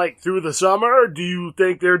releases like through the summer? Do you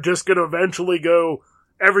think they're just going to eventually go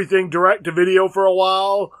everything direct to video for a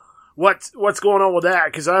while? What's going on with that?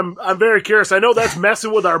 Because I'm very curious. I know that's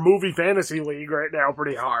messing with our movie fantasy league right now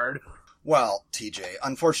pretty hard. Well, TJ,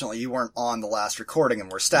 unfortunately you weren't on the last recording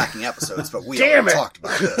and we're stacking episodes, but we Damn already it. talked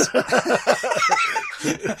about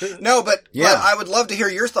this. No, but I would love to hear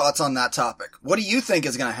your thoughts on that topic. What do you think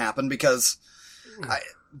is going to happen? Because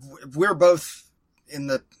we're both in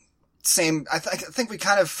the same, I think we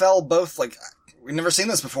kind of fell both, like, we've never seen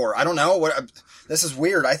this before. I don't know. This is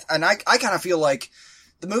weird. I kind of feel like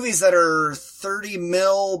the movies that are 30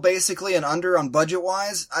 mil basically and under on budget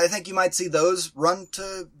wise, I think you might see those run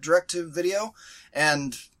to direct to video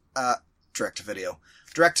and, direct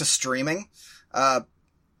to streaming. And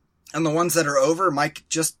the ones that are over might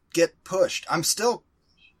just get pushed. I'm still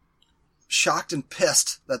shocked and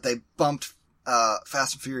pissed that they bumped,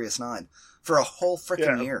 Fast and Furious 9 for a whole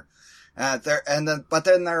freaking year. But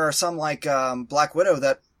then there are some like, Black Widow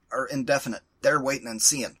that are indefinite. They're waiting and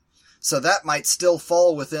seeing. So that might still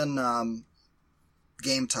fall within,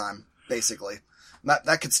 game time, basically.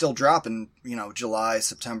 That could still drop in, July,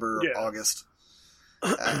 September, August.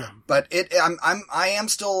 But I am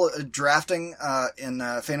still drafting, in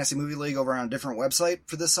Fantasy Movie League over on a different website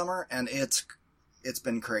for this summer, and it's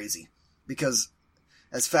been crazy. Because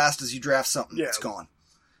as fast as you draft something, it's gone.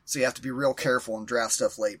 So you have to be real careful and draft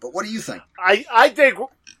stuff late. But what do you think? I think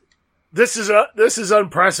this is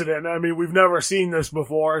unprecedented. I mean, we've never seen this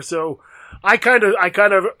before, so I kind of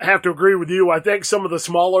have to agree with you. I think some of the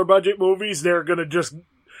smaller budget movies,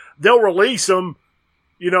 they'll release them,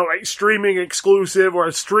 like streaming exclusive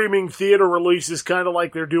or streaming theater releases, kind of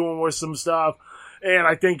like they're doing with some stuff. And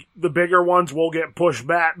I think the bigger ones will get pushed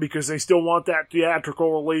back because they still want that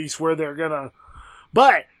theatrical release where they're gonna,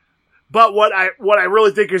 but what I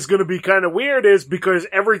really think is going to be kind of weird is because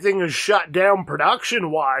everything is shut down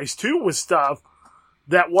production-wise, too, with stuff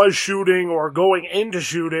that was shooting or going into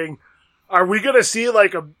shooting. Are we going to see,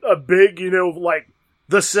 like, a big, like,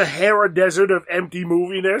 the Sahara Desert of empty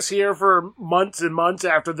moviness here for months and months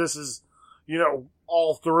after this is,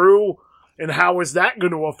 all through? And how is that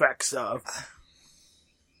going to affect stuff?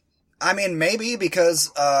 I mean, maybe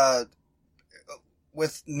because,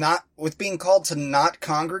 with being called to not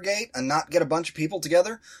congregate and not get a bunch of people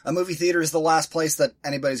together, a movie theater is the last place that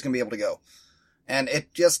anybody's going to be able to go. And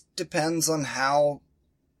it just depends on how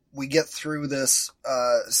we get through this,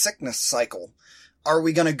 sickness cycle. Are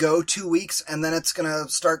we going to go 2 weeks and then it's going to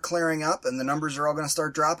start clearing up and the numbers are all going to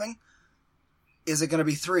start dropping? Is it going to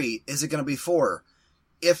be 3? Is it going to be 4?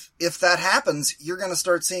 If that happens, you're going to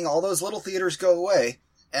start seeing all those little theaters go away,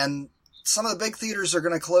 and some of the big theaters are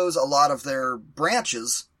going to close a lot of their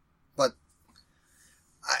branches, but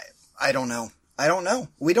I don't know.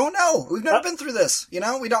 We don't know. We've never been through this. We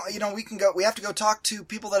have to go talk to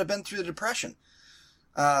people that have been through the Depression.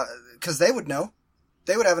 'Cause they would know.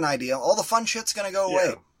 They would have an idea. All the fun shit's going to go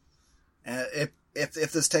away.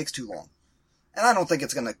 If this takes too long. And I don't think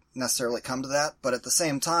it's going to necessarily come to that, but at the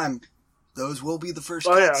same time, those will be the first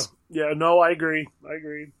cuts. Yeah, no, I agree.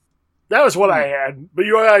 That was what I had, but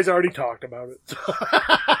you guys already talked about it.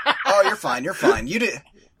 Oh, you're fine. You did.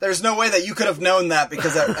 There's no way that you could have known that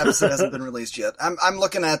because that episode hasn't been released yet. I'm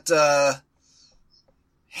looking at, there's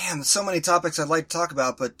so many topics I'd like to talk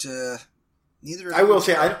about, but, neither. I will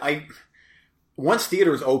say, I once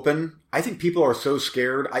theaters open, I think people are so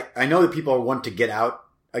scared. I know that people want to get out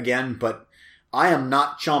again, but I am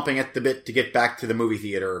not chomping at the bit to get back to the movie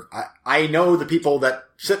theater. I know the people that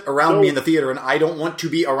sit around me in the theater, and I don't want to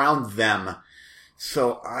be around them.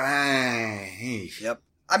 So, Yep.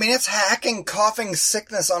 I mean, it's hacking, coughing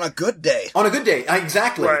sickness on a good day. On a good day,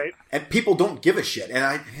 exactly. Right. And people don't give a shit.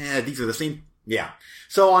 And these are the same,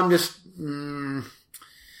 So I'm just, here's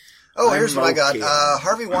what I got.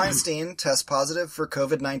 Harvey Weinstein tests positive for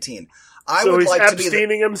COVID-19. So he's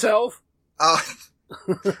abstaining himself?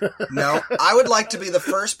 No, I would like to be the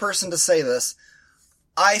first person to say this.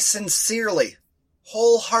 I sincerely,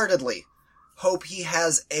 wholeheartedly hope he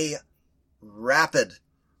has a rapid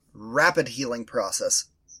healing process,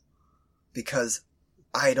 because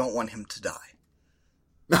I don't want him to die.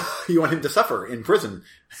 You want him to suffer in prison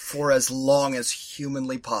for as long as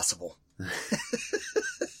humanly possible.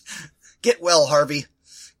 Get well, Harvey.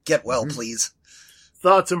 Get well, please.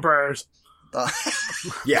 Thoughts and prayers.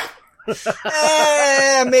 Yeah.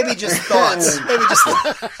 Maybe just thoughts. Maybe just.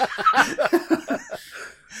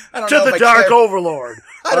 I don't To know the if I Dark care. Overlord.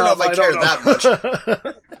 I don't know if I care don't know.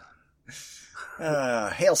 that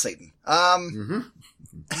much. Hail Satan.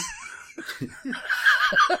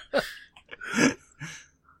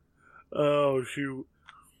 Oh, shoot.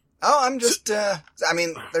 Oh, I'm just, I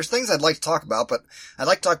mean, there's things I'd like to talk about, but I'd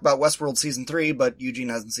like to talk about Westworld Season 3, but Eugene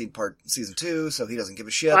hasn't seen Season 2, so he doesn't give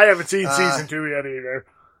a shit. I haven't seen Season 2 yet either.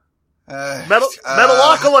 Uh,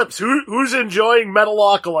 Metalocalypse. Who's enjoying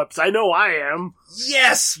Metalocalypse? I know I am.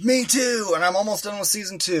 Yes, me too, and I'm almost done with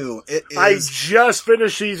Season 2. It is... I just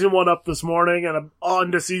finished Season 1 up this morning, and I'm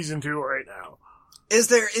on to Season 2 right now. Is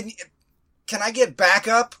there... Can I get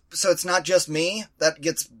backup so it's not just me that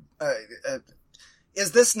gets...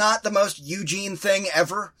 is this not the most Eugene thing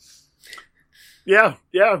ever? Yeah.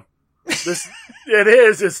 It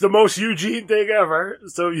is. It's the most Eugene thing ever.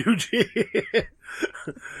 So Eugene...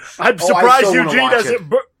 I'm surprised still wanna Eugene watch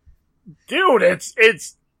doesn't... Dude,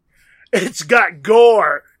 it's got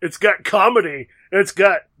gore. It's got comedy. It's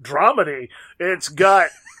got dramedy. It's got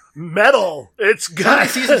metal. It's How got... many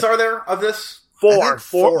seasons are there of this? I think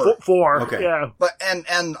four. Four. Okay. Yeah. But, and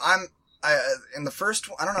I'm... in the first,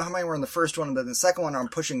 I don't know how many were in the first one, but in the second one, I'm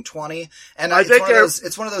pushing 20. And I think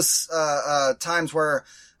it's one of those times where,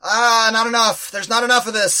 not enough. There's not enough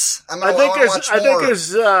of this. I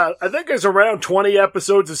think there's around 20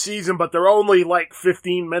 episodes a season, but they're only like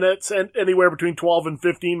 15 minutes, and anywhere between 12 and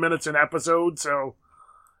 15 minutes an episode, so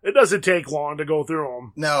it doesn't take long to go through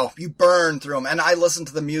them. No, you burn through them. And I listen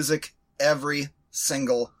to the music every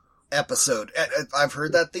single episode. I've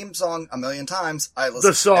heard that theme song a million times. I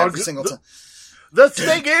listen every single time. The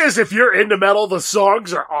thing is, if you're into metal, the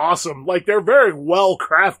songs are awesome. Like, they're very well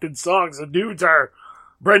crafted songs. The dudes are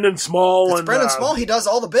Brendan Small. Brendan Small. He does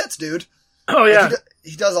all the bits, dude. Oh yeah, like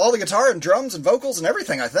he does all the guitar and drums and vocals and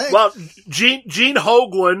everything. I think. Well, Gene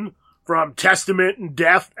Hoglan from Testament and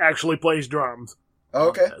Death actually plays drums. Oh,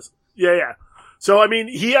 okay. Yeah. So I mean,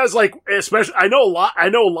 he has like, especially I know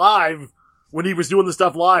live. When he was doing the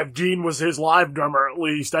stuff live, Gene was his live drummer at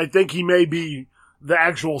least. I think he may be the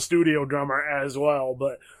actual studio drummer as well,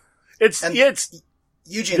 but it's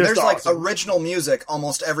Eugene, there's awesome. Like original music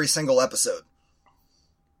almost every single episode.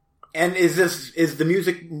 And is the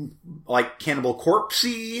music like Cannibal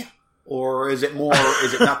Corpse-y, or is it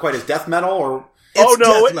not quite as death metal, or? It's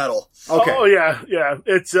death metal. Okay. Oh yeah.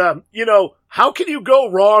 It's, how can you go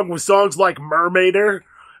wrong with songs like Mermaider?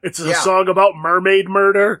 It's a song about mermaid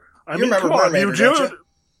murder. You remember Mermaider, don't you?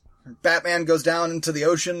 Batman goes down into the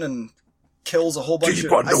ocean and kills a whole bunch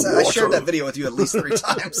of... I shared that video with you at least 3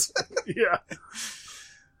 times. Yeah.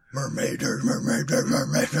 Mermaider.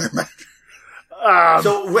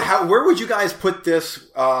 So where would you guys put this?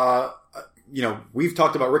 We've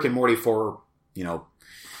talked about Rick and Morty for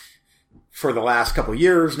the last couple of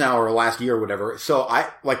years now, or last year or whatever. So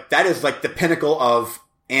that is like the pinnacle of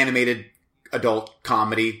animated adult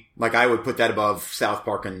comedy. Like, I would put that above South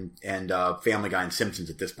Park and Family Guy and Simpsons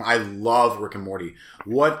at this point. I love Rick and Morty.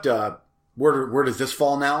 What, where does this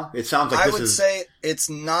fall now? It sounds like I would say it's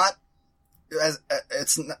not,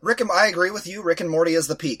 I agree with you. Rick and Morty is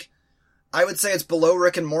the peak. I would say it's below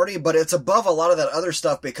Rick and Morty, but it's above a lot of that other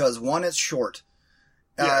stuff because, one, it's short.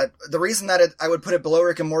 Yeah. The reason that I would put it below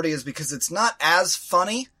Rick and Morty is because it's not as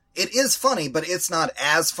funny. It is funny, but it's not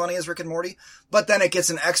as funny as Rick and Morty. But then it gets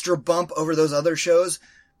an extra bump over those other shows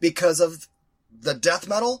because of the death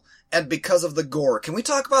metal and because of the gore. Can we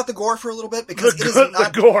talk about the gore for a little bit? Because the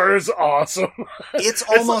gore is awesome. It's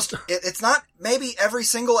almost, it's not maybe every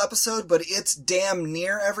single episode, but it's damn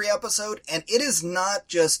near every episode. And it is not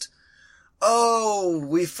just,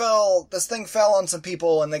 this thing fell on some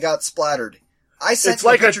people and they got splattered. I sent you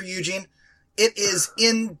a picture, Eugene. It is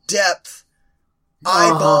in depth.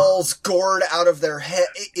 Eyeballs gored out of their head.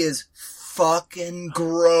 It is fucking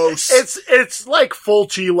gross. It's like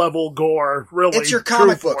Fulci level gore, really. It's your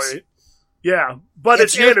comic books. Yeah, but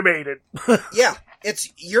it's animated. Yeah,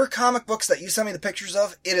 it's your comic books that you sent me the pictures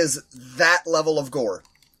of. It is that level of gore.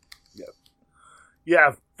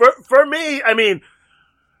 Yeah. For me, I mean,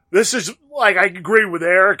 this is like, I agree with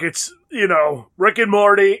Eric. It's, Rick and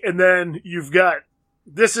Morty, and then you've got,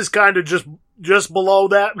 this is kind of just below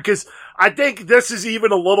that, because I think this is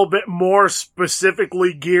even a little bit more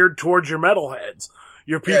specifically geared towards your metalheads.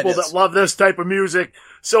 Your people that love this type of music.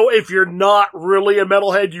 So if you're not really a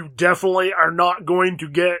metalhead, you definitely are not going to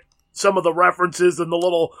get some of the references and the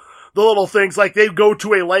little things. Like, they go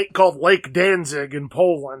to a lake called Lake Danzig in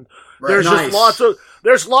Poland. Right. There's just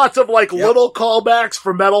lots of little callbacks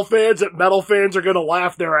for metal fans that metal fans are going to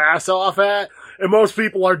laugh their ass off at. and most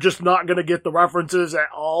people are just not going to get the references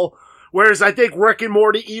at all. Whereas I think Rick and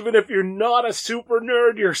Morty, even if you're not a super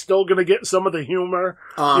nerd, you're still going to get some of the humor,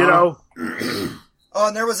 you know? Oh,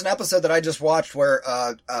 and there was an episode that I just watched where,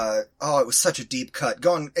 it was such a deep cut,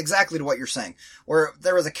 going exactly to what you're saying, where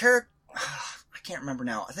there was a character, I can't remember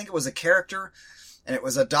now, I think it was a character, and it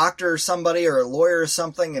was a doctor or somebody, or a lawyer or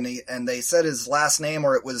something, and they said his last name,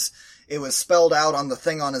 or it was spelled out on the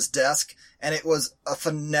thing on his desk, and it was a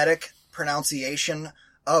phonetic pronunciation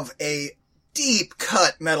of a deep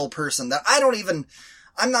cut metal person that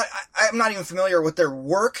I'm not even familiar with their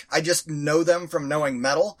work. I just know them from knowing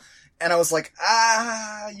metal. And I was like,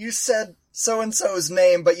 you said so-and-so's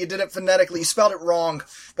name, but you did it phonetically. You spelled it wrong,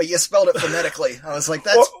 but you spelled it phonetically. I was like,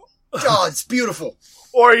 it's beautiful.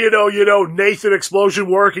 Or, Nathan Explosion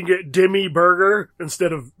Work and get Demi Burger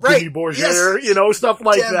instead of Demi Borgere, yes. Stuff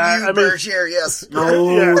like that. Berger, yes.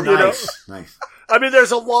 Oh, nice. Nice. I mean,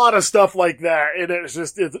 there's a lot of stuff like that, and it's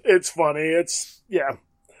just, it's funny.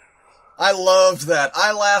 I loved that.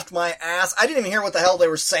 I laughed my ass. I didn't even hear what the hell they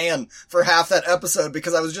were saying for half that episode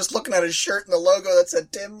because I was just looking at his shirt and the logo that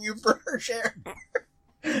said Tim U. Berger.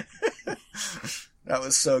 That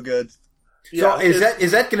was so good. So is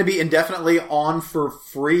that going to be indefinitely on for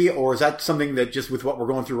free, or is that something that just with what we're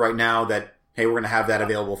going through right now that, hey, we're going to have that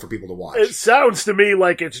available for people to watch? It sounds to me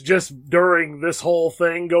like it's just during this whole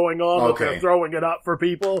thing going on that they're throwing it up for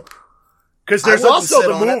people. Because there's also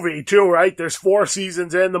the movie, too, right? There's 4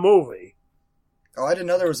 seasons in the movie. Oh, I didn't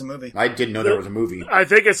know there was a movie. I didn't know there was a movie. I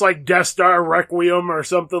think it's like Death Star Requiem or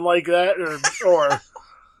something like that. Or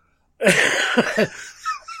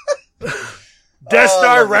Death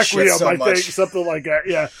Star Requiem, so I think. Something like that,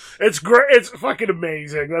 yeah. It's great. It's fucking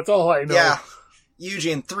amazing. That's all I know. Yeah.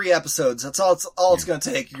 Eugene, 3 episodes. That's all it's going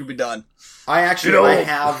to take. You can be done. I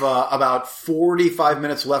have about 45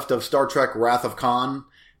 minutes left of Star Trek Wrath of Khan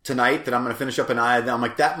tonight that I'm going to finish up, and I'm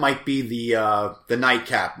like, that might be the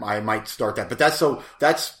nightcap. I might start that. But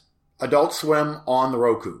that's Adult Swim on the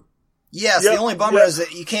Roku. Yes, the only bummer is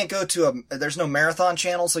that you can't go to there's no marathon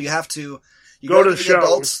channel, so you have to go to the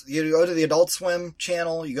shows. You go to the Adult Swim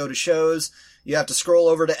channel, you go to shows, you have to scroll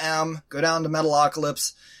over to M, go down to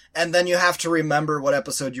Metalocalypse, and then you have to remember what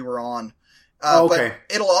episode you were on. Okay.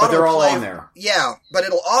 But it'll autoplay. But they're all on there. Yeah, but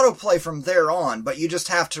it'll autoplay from there on, but you just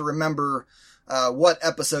have to remember what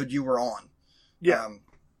episode you were on. Yeah.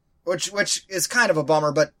 Which is kind of a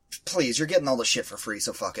bummer, but please, you're getting all the shit for free,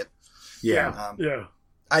 so fuck it. Yeah. Yeah.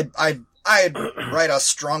 I'd write a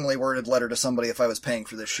strongly worded letter to somebody if I was paying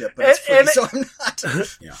for this shit, but it's free, so I'm not.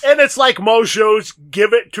 Yeah. And it's like most shows,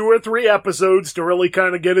 give it 2 or 3 episodes to really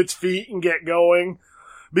kind of get its feet and get going.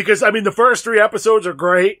 Because, I mean, the first 3 episodes are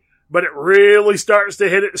great, but it really starts to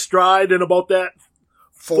hit its stride in about that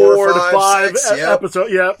 4 to 5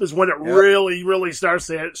 episode. Yeah, is when it really, really starts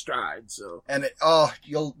to hit its stride. So, and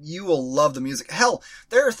you will love the music. Hell,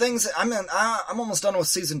 there are things I'm almost done with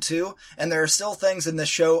season 2, and there are still things in this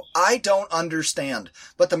show I don't understand.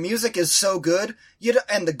 But the music is so good,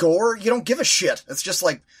 and the gore, you don't give a shit. It's just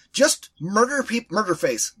like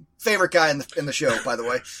Murderface, favorite guy in the show, by the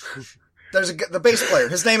way. There's the bass player.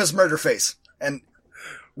 His name is Murderface, and.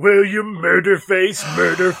 William Murderface.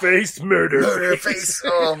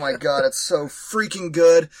 Oh my god, it's so freaking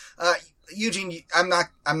good. Eugene, I'm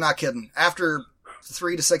not kidding. After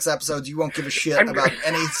 3 to 6 episodes, you won't give a shit about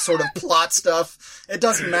any sort of plot stuff. It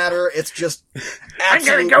doesn't matter. It's just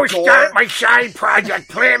absolute I'm gonna go gore. start my side project,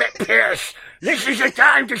 Planet Piss. This is the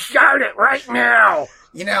time to start it right now.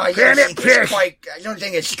 I don't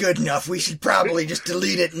think it's good enough. We should probably just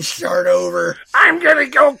delete it and start over. I'm gonna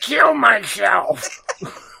go kill myself.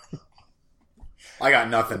 I got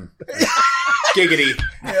nothing. Giggity.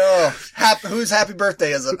 Whose happy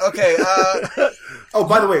birthday is it? Okay, Oh,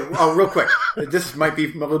 by the way, real quick. This might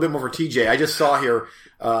be a little bit more for TJ. I just saw here,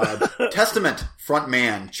 Testament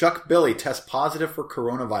frontman Chuck Billy tests positive for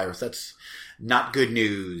coronavirus. That's not good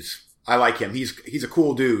news. I like him. He's a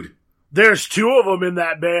cool dude. There's 2 of them in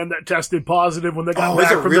that band that tested positive when they got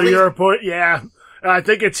back from really? the airport. Yeah. I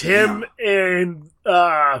think it's him and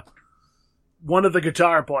one of the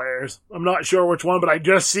guitar players. I'm not sure which one, but I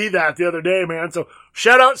just see that the other day, man. So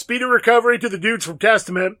shout out speedy recovery to the dudes from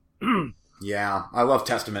Testament. Yeah, I love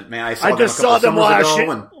Testament, man. I just saw them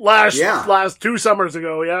last 2 summers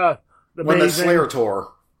ago, yeah. When the Slayer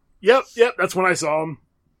tour. Yep, that's when I saw them.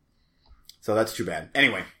 So that's too bad.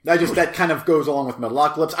 Anyway, that kind of goes along with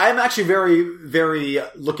Metalocalypse. I am actually very, very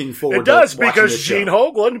looking forward to watching this show. It does, because Gene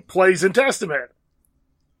Hoglan plays in Testament.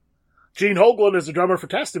 Gene Hoglan is the drummer for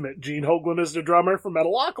Testament. Gene Hoglan is the drummer for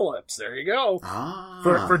Metalocalypse. There you go.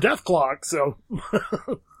 For Death Clock, so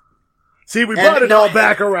See, we brought it all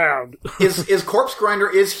back around. Is Corpse Grinder,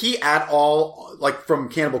 is he at all, like from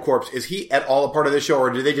Cannibal Corpse, is he at all a part of this show,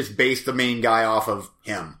 or do they just base the main guy off of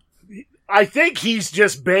him? I think he's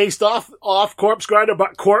just based off Corpse Grinder,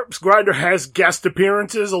 but Corpse Grinder has guest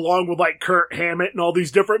appearances along with like Kurt Hammett and all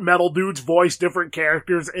these different metal dudes voice different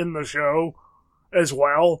characters in the show as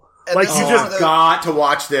well. And like this you is just one of got to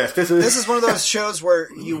watch this. This is one of those shows where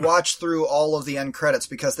you watch through all of the end credits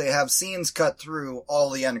because they have scenes cut through all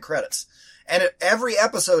the end credits. And every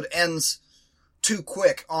episode ends too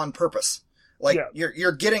quick on purpose. Like,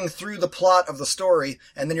 you're getting through the plot of the story,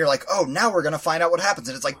 and then you're like, oh, now we're gonna find out what happens.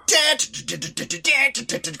 And it's like,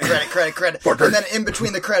 credit. And then in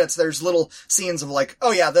between the credits, there's little scenes of like,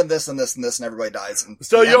 oh yeah, then this and this and this, and everybody dies. And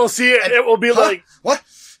so you'll see it, and it will be like, what?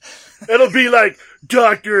 It'll be like,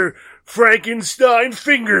 Dr. Frankenstein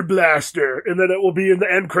Finger Blaster. And then it will be in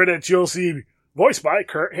the end credits, you'll see, voiced by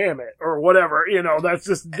Kurt Hammett, or whatever, that's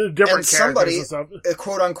just the different characters and stuff. A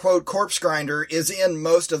quote-unquote Corpse Grinder is in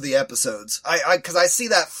most of the episodes. Cause I see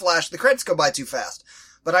that flash, the credits go by too fast,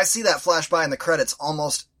 but I see that flash by in the credits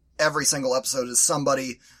almost every single episode is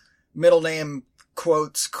somebody, middle name,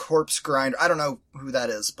 quotes, Corpse Grinder. I don't know who that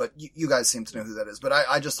is, but you guys seem to know who that is, but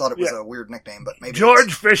I just thought it was a weird nickname, but maybe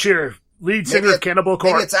George Fisher. Lead singer of Cannibal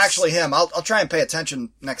Corpse. Maybe it's actually him. I'll try and pay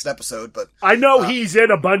attention next episode, but... I know he's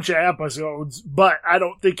in a bunch of episodes, but I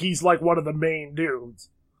don't think he's like one of the main dudes.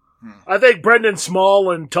 I think Brendan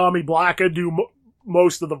Small and Tommy Blacka do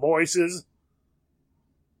most of the voices.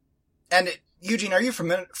 And Eugene, are you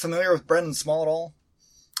familiar with Brendan Small at all?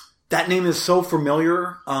 That name is so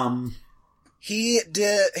familiar. He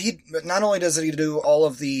not only does he do all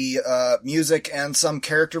of the music and some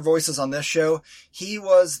character voices on this show, he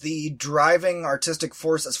was the driving artistic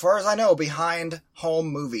force, as far as I know, behind Home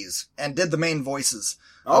Movies and did the main voices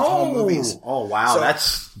of Home Movies. Oh wow,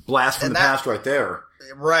 that's blast from the past right there.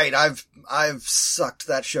 Right, I've sucked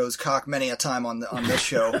that show's cock many a time on this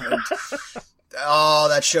show. And, oh,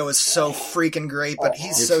 that show is so freaking great, but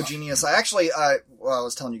he's so genius. I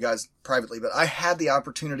was telling you guys privately, but I had the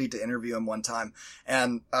opportunity to interview him one time,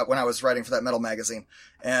 and when I was writing for that metal magazine,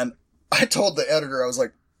 and I told the editor, I was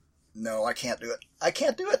like, no, I can't do it. I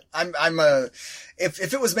can't do it.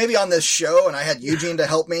 If it was maybe on this show and I had Eugene to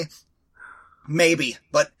help me, maybe,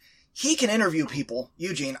 but he can interview people,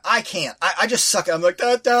 Eugene. I can't. I just suck. I'm like,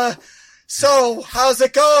 so, how's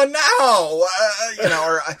it going now?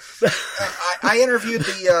 I interviewed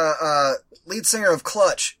the lead singer of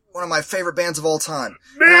Clutch, one of my favorite bands of all time.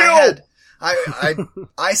 And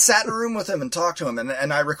I sat in a room with him and talked to him,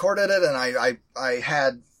 and I recorded it, and I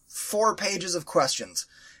had 4 pages of questions.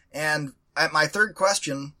 And at my third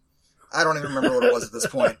question, I don't even remember what it was at this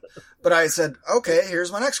point, but I said, okay,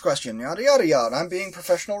 here's my next question, yada yada yada. I'm being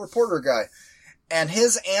professional reporter guy. And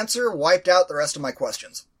his answer wiped out the rest of my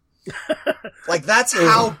questions. Like, that's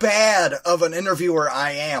how bad of an interviewer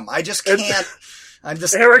I am. I just can't.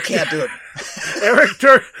 Can't do it.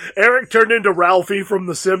 Eric turned into Ralphie from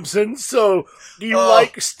The Simpsons. So, do you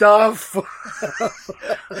like stuff?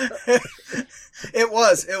 It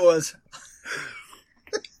was.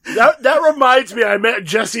 That reminds me. I met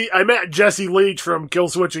Jesse Leach from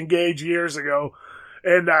Killswitch Engage years ago,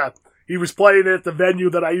 and he was playing at the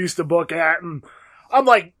venue that I used to book at, and I'm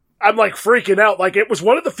like freaking out. Like, it was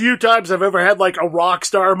one of the few times I've ever had like a rock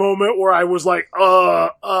star moment where I was like,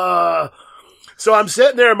 So I'm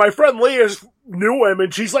sitting there and my friend Leah knew him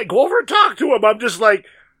and she's like, go over and talk to him. I'm just like,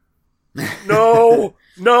 no.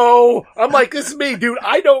 I'm like, this is me, dude.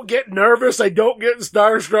 I don't get nervous. I don't get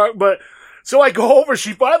starstruck, but so I go over.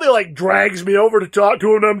 She finally like drags me over to talk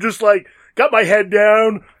to him. And I'm just like, got my head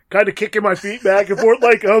down, kind of kicking my feet back and forth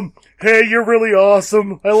like, hey, you're really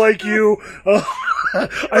awesome. I like you.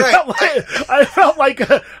 I felt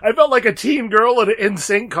like a teen girl at an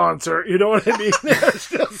NSYNC concert. You know what I mean?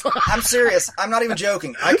 I'm serious. I'm not even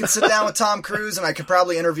joking. I could sit down with Tom Cruise and I could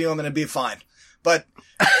probably interview him and it'd be fine. But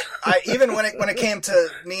even when it came to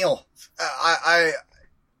Neil,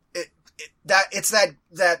 it's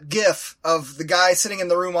that gif of the guy sitting in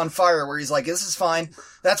the room on fire where he's like, this is fine.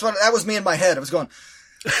 That was me in my head. I was going,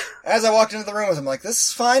 as I walked into the room with him, like, this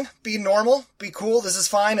is fine. Be normal. Be cool. This is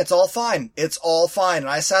fine. It's all fine. It's all fine.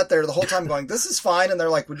 And I sat there the whole time going, this is fine. And they're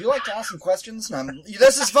like, would you like to ask some questions? And I'm,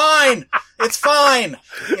 this is fine. It's fine.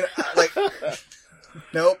 Like,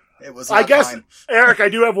 nope. It was not fine. Eric, I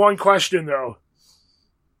do have one question though.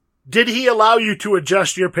 Did he allow you to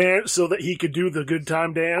adjust your pants so that he could do the good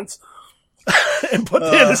time dance? And put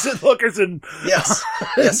the innocent lookers in,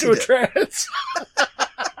 into a trance?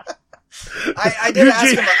 I did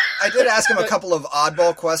ask him a couple of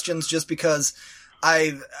oddball questions just because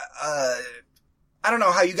I don't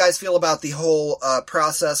know how you guys feel about the whole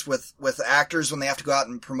process with actors when they have to go out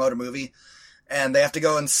and promote a movie, and they have to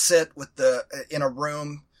go and sit in a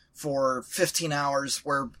room for 15 hours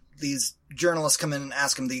where these journalists come in and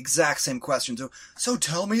ask them the exact same questions. So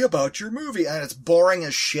tell me about your movie, and it's boring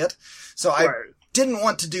as shit. So I didn't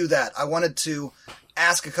want to do that. I wanted to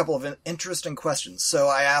ask a couple of interesting questions. So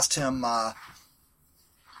I asked him,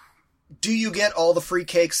 do you get all the free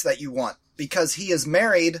cakes that you want? Because he is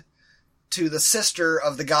married to the sister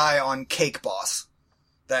of the guy on Cake Boss.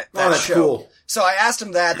 That that's show. cool. So I asked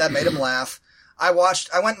him that. That made him laugh.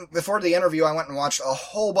 Before the interview, I went and watched a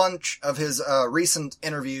whole bunch of his recent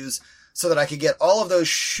interviews so that I could get all of those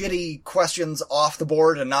shitty questions off the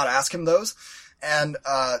board and not ask him those. And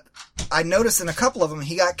I noticed in a couple of them,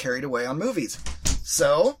 he got carried away on movies.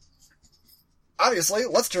 So, obviously,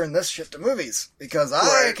 let's turn this shit to movies, because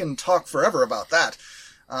I can talk forever about that.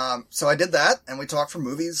 So I did that, and we talked for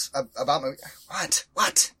movies, about movies.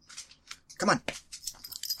 What? Come on.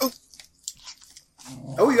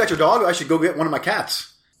 Oh, you got your dog? I should go get one of my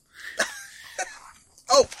cats.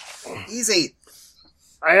 Oh, easy.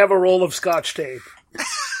 I have a roll of Scotch tape.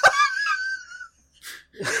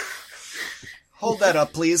 Hold that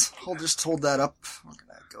up, please. Just hold that up. We're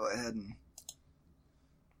gonna go ahead and...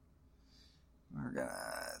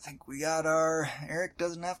 I think we got our... Eric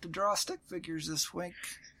doesn't have to draw stick figures this week.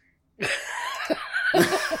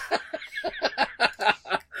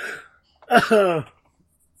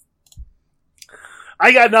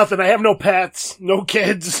 I got nothing. I have no pets, no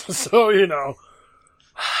kids, so,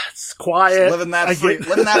 it's quiet. Living that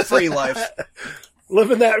free life.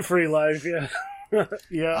 Living that free life, yeah.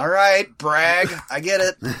 Yeah. All right, brag. I get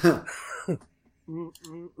it.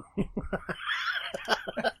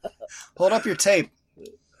 Hold up your tape.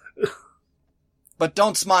 But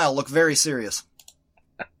don't smile. Look very serious.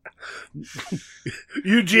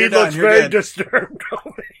 Eugene looks very disturbed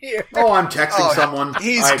over here. Oh, I'm texting someone.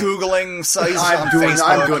 He's Googling. So I'm doing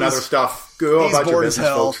other stuff. Go he's about bored your business,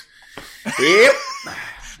 as hell. folks. Yep.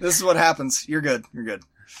 This is what happens. You're good.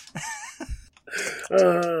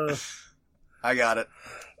 I got it.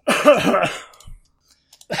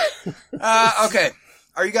 Okay.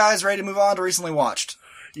 Are you guys ready to move on to recently watched?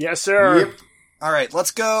 Yes, sir. Yep. All right,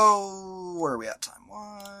 let's go. Where are we at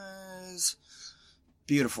time-wise?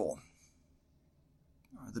 Beautiful.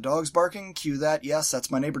 Are the dogs barking? Cue that. Yes, that's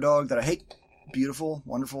my neighbor dog that I hate. Beautiful.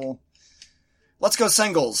 Wonderful. Let's go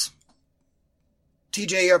singles.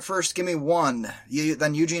 TJ, you're up first. Give me one.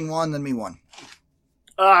 Then Eugene one, then me one.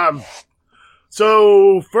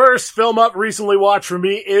 So, first film up recently watched for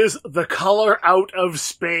me is The Color Out of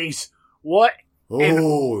Space. What an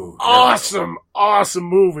awesome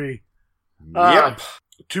movie. Yep.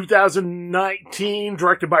 2019,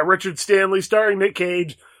 directed by Richard Stanley, starring Nick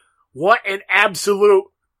Cage. What an absolute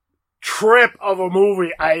trip of a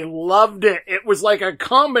movie. I loved it. It was like a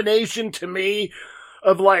combination to me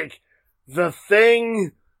of like The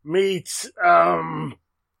Thing meets, I'm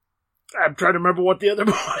trying to remember what the other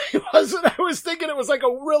movie was, and I was thinking it was like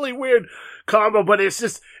a really weird combo, but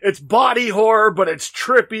it's body horror, but it's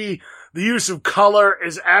trippy. The use of color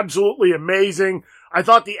is absolutely amazing. I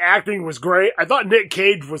thought the acting was great. I thought Nick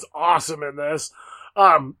Cage was awesome in this.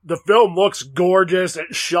 The film looks gorgeous.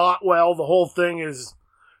 It's shot well. The whole thing is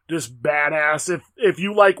just badass. If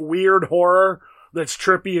you like weird horror that's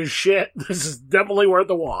trippy as shit, this is definitely worth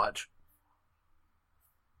a watch.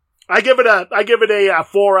 I give it a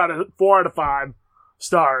 4 out of 5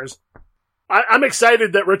 stars. I'm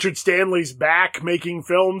excited that Richard Stanley's back making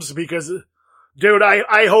films because, dude,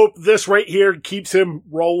 I hope this right here keeps him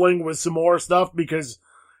rolling with some more stuff because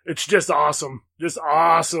it's just awesome. Just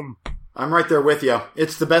awesome. I'm right there with you.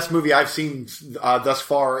 It's the best movie I've seen thus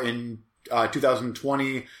far in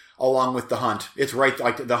 2020, along with The Hunt. It's right,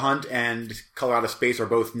 like The Hunt and Color Out of Space are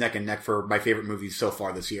both neck and neck for my favorite movies so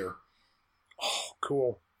far this year. Oh,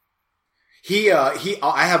 cool.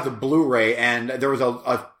 I have the Blu-ray, and there was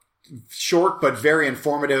a short but very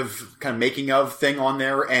informative kind of making of thing on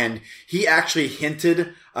there, and he actually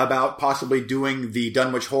hinted about possibly doing the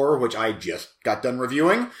Dunwich Horror, which I just got done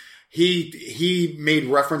reviewing. He made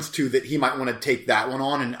reference to that he might want to take that one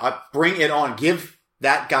on and bring it on, give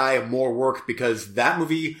that guy more work, because that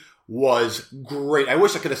movie was great. I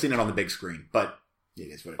wish I could have seen it on the big screen, but it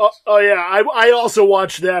is what it is. Oh yeah, I also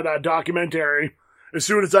watched that documentary as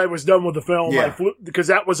soon as I was done with the film. Yeah. Because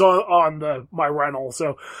that was on my rental,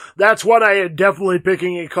 so that's what I am definitely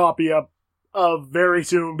picking a copy up of very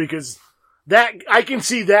soon, because that I can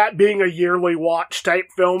see that being a yearly watch type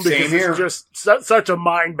film because Same here. it's just such a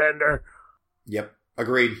mind bender. Yep,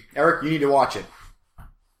 agreed. Eric, you need to watch it.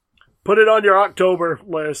 Put it on your October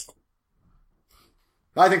list.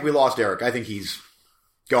 I think we lost Eric. I think he's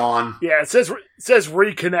gone. Yeah, it says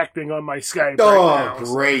reconnecting on my Skype. Oh, right now,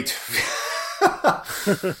 great.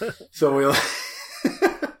 So we'll.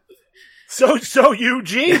 So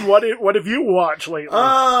Eugene, what have you watched lately?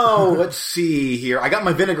 Oh, let's see here. I got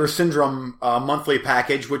my Vinegar Syndrome monthly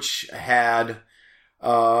package, which had,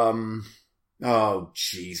 there's a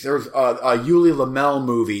Yuli Lamel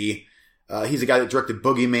movie. He's the guy that directed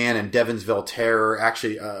Boogeyman and Devonsville Terror.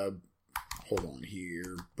 Actually, hold on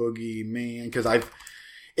here, Boogeyman, because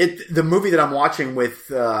the movie that I'm watching with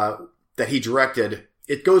that he directed,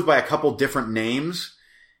 it goes by a couple different names.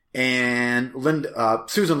 And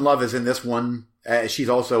Susan Love is in this one. She's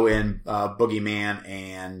also in Boogeyman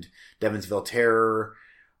and Devonsville Terror.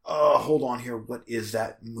 Hold on here. What is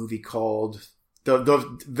that movie called?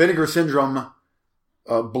 The Vinegar Syndrome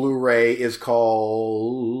Blu-ray is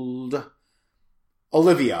called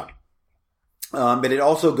Olivia. But it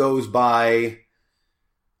also goes by...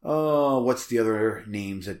 what's the other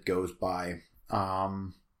names it goes by?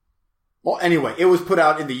 Well, anyway, it was put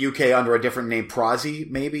out in the UK under a different name, Prozzy,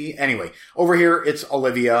 maybe. Anyway, over here, it's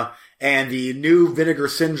Olivia, and the new Vinegar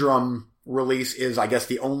Syndrome release is, I guess,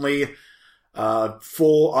 the only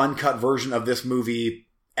full uncut version of this movie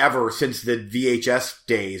ever since the VHS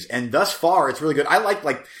days. And thus far, it's really good. I like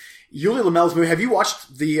Yuli Lamel's movie. Have you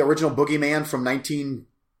watched the original Boogeyman from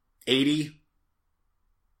 1980?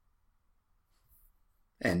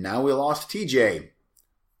 And now we lost TJ.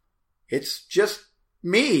 It's just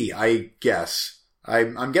me, I guess.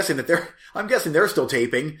 I'm guessing they're still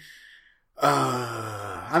taping.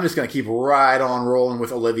 I'm just gonna keep right on rolling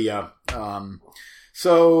with Olivia.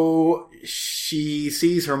 So she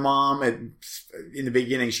sees her mom in the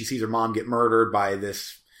beginning. She sees her mom get murdered by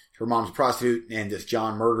her mom's prostitute, and this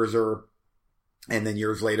John murders her. And then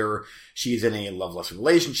years later, she's in a loveless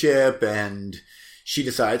relationship, and she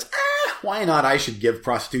decides, why not? I should give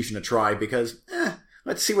prostitution a try because,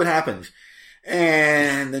 let's see what happens.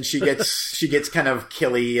 And then she gets kind of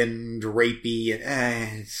killy and rapey,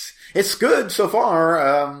 and it's good so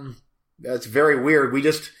far. That's very weird. We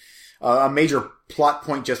just a major plot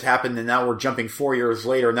point just happened, and now we're jumping 4 years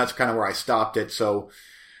later, and that's kind of where I stopped it. So,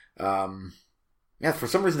 for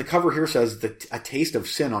some reason the cover here says A Taste of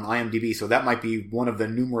Sin on IMDb, so that might be one of the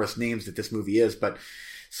numerous names that this movie is. But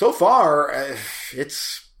so far,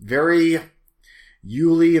 it's very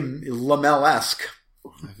Yuli Lamel-esque.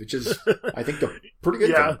 Which is, I think, a pretty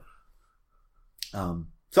good thing.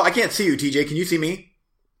 So I can't see you, TJ. Can you see me?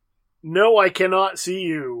 No, I cannot see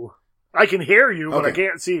you. I can hear you, but okay. I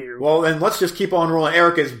can't see you. Well, then let's just keep on rolling.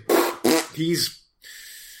 Eric he's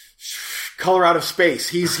color out of space.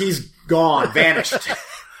 He's gone, vanished.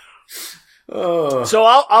 So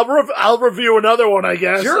I'll review another one, I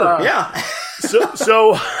guess. Sure, yeah.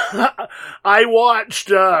 So I watched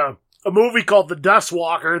a movie called The Dust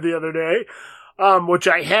Walker the other day. Which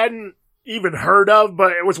I hadn't even heard of,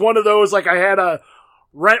 but it was one of those, like, I had a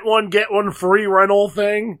rent one, get one free rental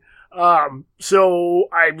thing. So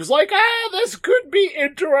I was like, this could be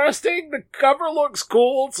interesting. The cover looks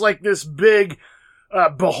cool. It's like this big,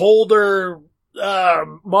 beholder,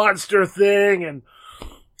 monster thing. And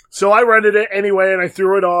so I rented it anyway, and I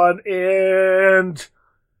threw it on, and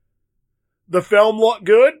the film looked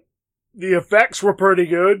good. The effects were pretty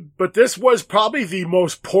good, but this was probably the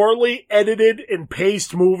most poorly edited and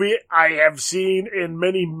paced movie I have seen in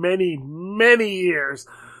many, many, many years.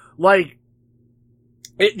 Like,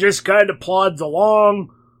 it just kind of plods along,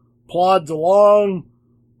 plods along.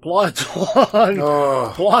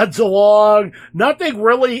 Nothing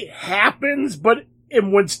really happens, but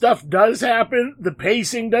when stuff does happen, the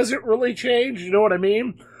pacing doesn't really change, you know what I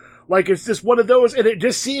mean? Like, it's just one of those, and it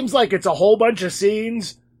just seems like it's a whole bunch of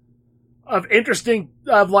scenes of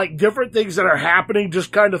different things that are happening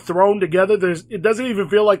just kind of thrown together. It doesn't even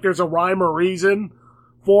feel like there's a rhyme or reason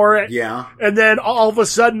for it. Yeah. And then all of a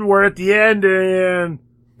sudden we're at the end and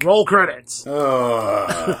roll credits.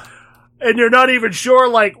 And you're not even sure,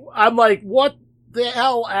 I'm like, what the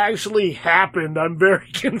hell actually happened? I'm very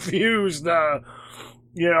confused, I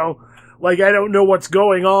don't know what's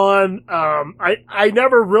going on. I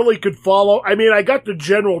never really could follow. I mean, I got the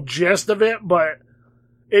general gist of it, but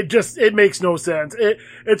it makes no sense.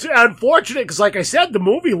 It's unfortunate because, like I said, the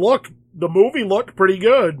movie looked pretty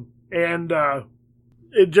good, and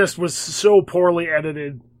it just was so poorly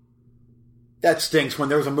edited. That stinks when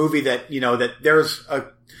there's a movie that that there's a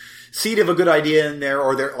seed of a good idea in there,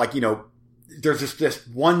 or there's just this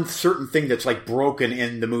one certain thing that's broken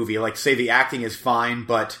in the movie. Like, say the acting is fine,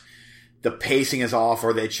 but the pacing is off,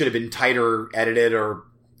 or it should have been tighter edited, or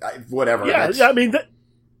whatever. Yeah, I mean.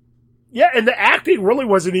 Yeah, and the acting really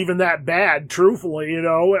wasn't even that bad, truthfully,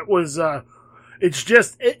 it was It's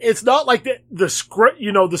just, it's not like the script,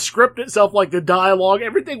 the script itself, like the dialogue,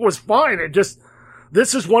 everything was fine.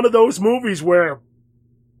 This is one of those movies where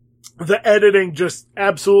the editing just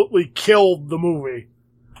absolutely killed the movie.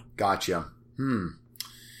 Gotcha.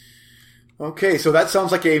 Okay, so that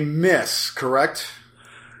sounds like a miss, correct?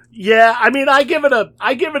 Yeah, I mean, I give it a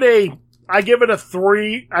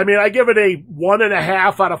 3. I mean, I give it a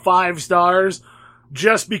 1.5 out of 5 stars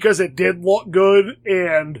just because it did look good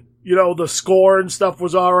and, the score and stuff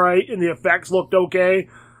was alright and the effects looked okay.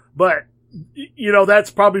 But,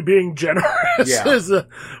 that's probably being generous. Yeah.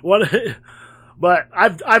 But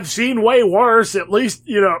I've seen way worse. At least,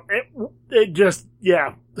 it just,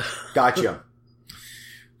 yeah. Gotcha.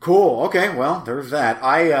 Cool. Okay. Well, there's that.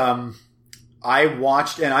 I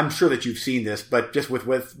watched, and I'm sure that you've seen this, but just with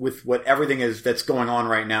what everything is that's going on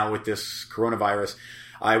right now with this coronavirus,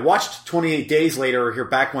 I watched 28 Days Later here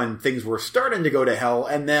back when things were starting to go to hell,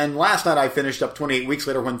 and then last night I finished up 28 Weeks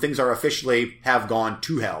Later when things are officially have gone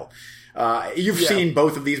to hell. You've seen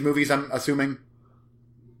both of these movies, I'm assuming?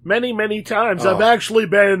 Many, many times. Oh. I've actually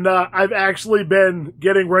been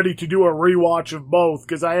getting ready to do a rewatch of both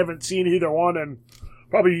because I haven't seen either one in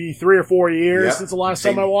probably 3 or 4 years since the last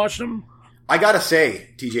time I watched them. I gotta say,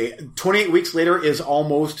 TJ, 28 Weeks Later is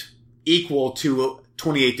almost equal to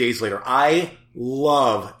 28 Days Later. I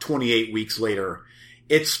love 28 Weeks Later.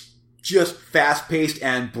 It's just fast-paced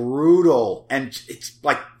and brutal, and it's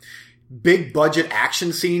like big budget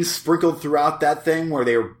action scenes sprinkled throughout that thing where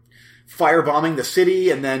they're firebombing the city,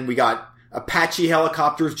 and then we got Apache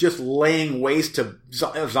helicopters just laying waste to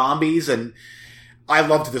zombies, and I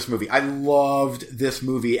loved this movie.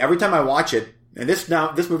 Every time I watch it, and this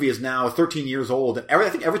movie is now 13 years old, and I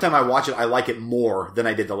think every time I watch it, I like it more than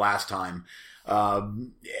I did the last time.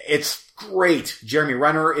 It's great. Jeremy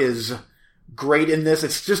Renner is great in this.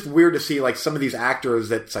 It's just weird to see like some of these actors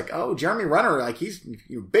that's like, oh, Jeremy Renner, like he's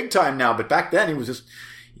big time now, but back then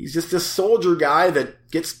he's just this soldier guy that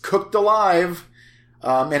gets cooked alive.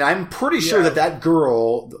 And I'm pretty sure that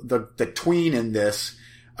girl, the tween in this,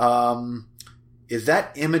 is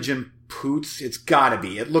that Imogen Poots? It's gotta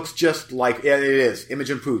be. It looks just like, it is.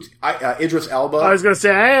 Imogen Poots. Idris Elba. I was gonna say,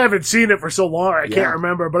 I haven't seen it for so long, I can't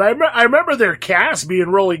remember, but I remember their cast being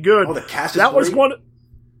really good. Oh, the cast is that great.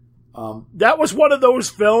 That was one of those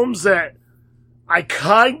films that I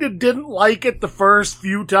kind of didn't like it the first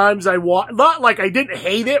few times I watched. Not like I didn't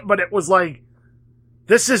hate it, but it was like,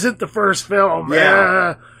 this isn't the first film.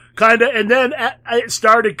 Yeah. Kind of, and then it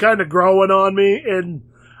started kind of growing on me, and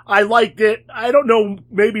I liked it. I don't know,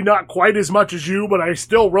 maybe not quite as much as you, but I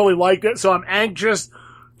still really liked it. So I'm anxious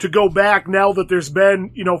to go back now that there's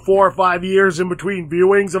been, 4 or 5 years in between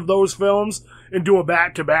viewings of those films and do a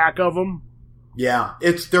back-to-back of them. Yeah,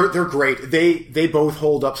 they're great. They both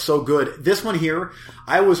hold up so good. This one here,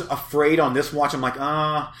 I was afraid on this watch. I'm like,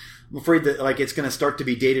 I'm afraid that like it's going to start to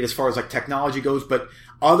be dated as far as like technology goes. But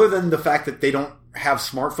other than the fact that they don't have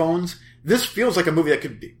smartphones, this feels like a movie that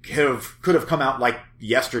could have come out like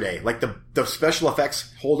yesterday. Like the special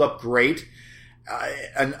effects hold up great.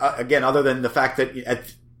 And again, other than the fact that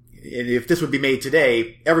if this would be made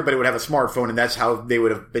today, everybody would have a smartphone, and that's how they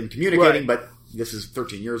would have been communicating. Right. But this is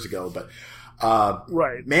 13 years ago. But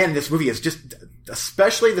right, man, this movie is just,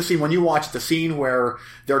 especially the scene when you watch the scene where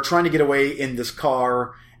they're trying to get away in this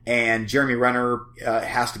car, and Jeremy Renner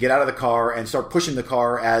has to get out of the car and start pushing the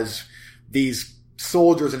car as these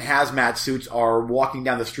soldiers in hazmat suits are walking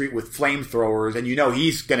down the street with flamethrowers, and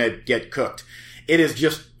he's gonna get cooked. It is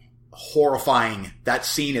just horrifying. That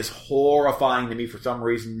scene is horrifying to me for some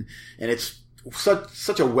reason, and it's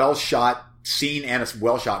such a well shot scene and a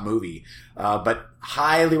well shot movie. But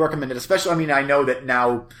highly recommended, especially, I know that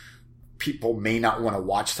now people may not want to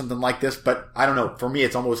watch something like this, but I don't know. For me,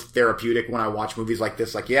 it's almost therapeutic when I watch movies like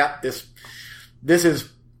this. Like, yeah, this is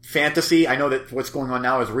fantasy. I know that what's going on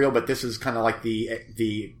now is real, but this is kind of like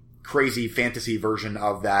the crazy fantasy version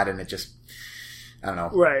of that, and it just, I don't know.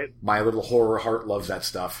 Right. My little horror heart loves that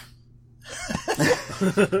stuff.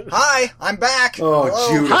 Hi, I'm back. Oh,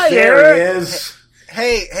 hello. Judith, Hi, there Eric. he is.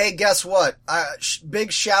 Hey, guess what?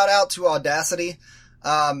 Big shout out to Audacity,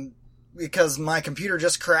 because my computer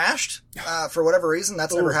just crashed, for whatever reason.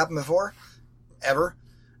 That's never happened before. Ever.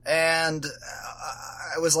 And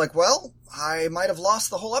I was like, well, I might have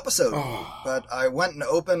lost the whole episode. But I went and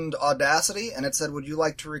opened Audacity, and it said, would you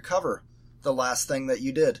like to recover the last thing that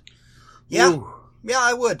you did? Yeah. Ooh. Yeah,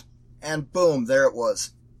 I would. And boom, there it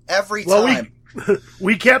was. Every time.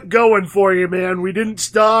 We kept going for you, man. We didn't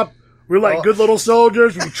stop. We're like good little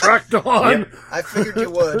soldiers. We trucked on. Yep. I figured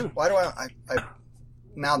you would. Why do I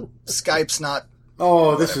now Skype's not.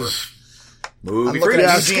 Oh, this is movie I'm looking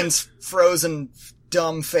at freaks. Eugene's frozen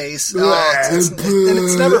dumb face.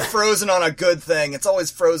 It's never frozen on a good thing. It's always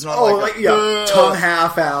frozen on tongue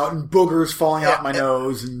half out and boogers falling out my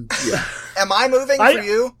nose. And Am I moving for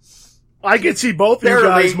you? I can see both of you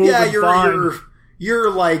guys moving fine. You're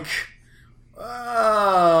like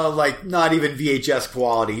not even VHS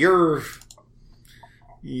quality.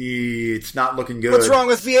 It's not looking good. What's wrong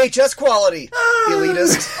with VHS quality,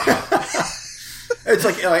 elitist? It's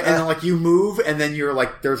like, and then like you move, and then you're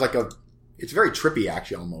like, there's like it's very trippy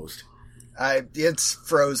actually almost. It's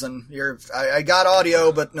frozen. I got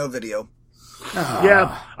audio, but no video.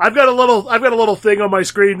 Yeah, I've got a little thing on my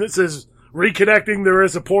screen that says reconnecting. There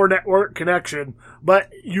is a poor network connection,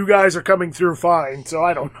 but you guys are coming through fine, so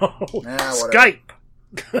I don't know. Skype.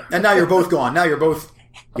 And now you're both gone. Now you're both.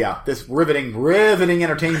 Yeah, this riveting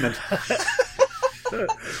entertainment.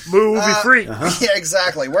 Movie freak. Yeah,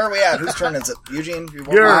 exactly. Where are we at? Whose turn is it? Eugene?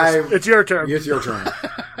 It's your turn. It's your turn.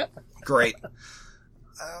 Great.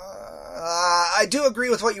 I do agree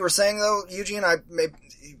with what you were saying, though, Eugene.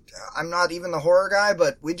 I'm not even the horror guy,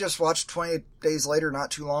 but we just watched 28 Days Later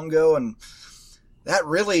not too long ago, and that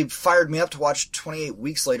really fired me up to watch 28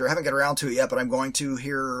 Weeks Later. I haven't got around to it yet, but I'm going to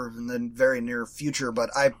here in the very near future. But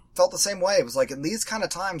I felt the same way. It was like, in these kind of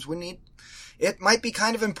times, it might be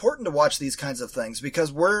kind of important to watch these kinds of things,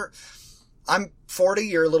 because I'm 40,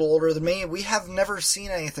 you're a little older than me. We have never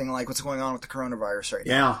seen anything like what's going on with the coronavirus right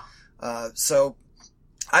now. Yeah. So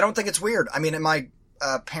I don't think it's weird. I mean, in my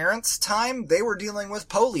parents' time, they were dealing with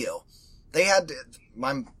polio.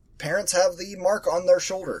 My parents have the mark on their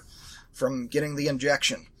shoulder from getting the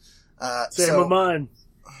injection. Same with mine.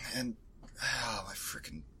 And, my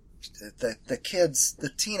freaking, the kids, the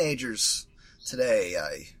teenagers today,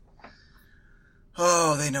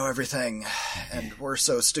 they know everything, and we're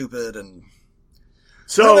so stupid, and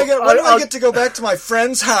so when do I get to go back to my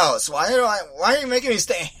friend's house? Why are you making me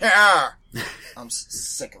stay here? I'm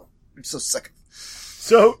sick of it. I'm so sick of it.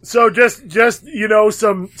 So just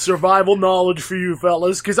some survival knowledge for you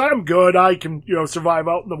fellas, because I'm good. I can survive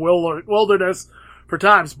out in the wilderness for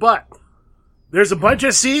times, but there's a bunch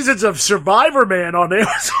of seasons of Survivor Man on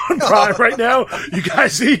Amazon Prime right now. You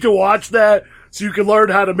guys need to watch that so you can learn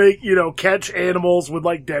how to make catch animals with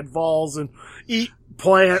like deadfalls and eat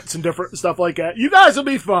plants and different stuff like that. You guys will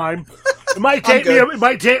be fine. It might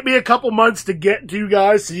take me a couple months to get to you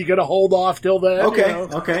guys, so you got to hold off till then. Okay,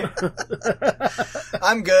 okay.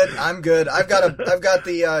 I'm good. I've got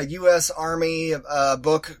the U.S. Army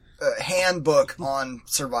handbook on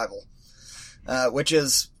survival, which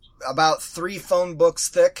is about 3 phone books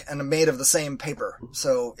thick and made of the same paper.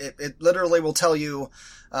 So it literally will tell you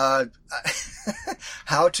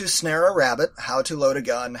how to snare a rabbit, how to load a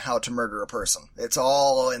gun, how to murder a person. It's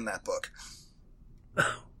all in that book.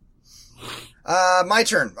 My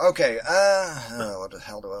turn. Okay. What the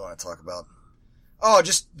hell do I want to talk about? Oh,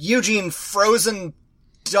 just Eugene frozen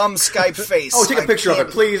dumb Skype face. Oh, take a picture of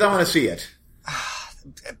it, please. I want to see it.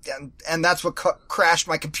 And that's what crashed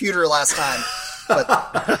my computer last time.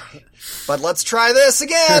 But let's try this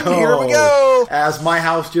again. Here we go. As my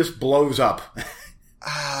house just blows up.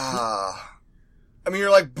 I mean,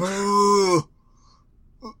 you're like, boo.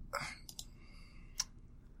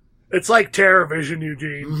 It's like TerraVision,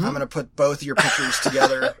 Eugene. Mm-hmm. I'm going to put both your pictures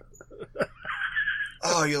together.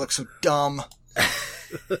 Oh, you look so dumb.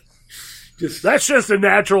 That's just a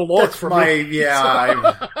natural look for me. Yeah.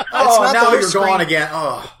 Now you're gone again.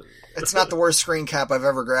 Oh. It's not the worst screen cap I've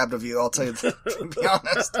ever grabbed of you, I'll tell you to be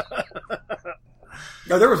honest.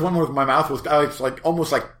 No, there was one where my mouth was like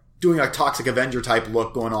almost like doing a Toxic Avenger type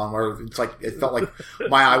look going on, where it's like it felt like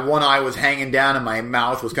my one eye was hanging down and my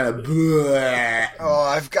mouth was kind of. Bleh. Oh,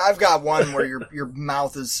 I've got one where your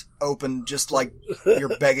mouth is open, just like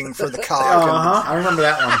you're begging for the cock. I remember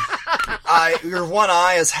that one. Your one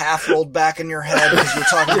eye is half rolled back in your head because you're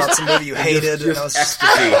talking about somebody you hated. Just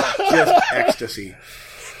ecstasy. Just ecstasy.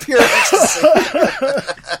 Pure ecstasy.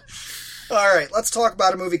 All right, let's talk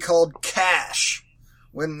about a movie called Cash.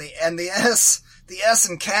 When the S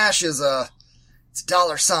in cash is it's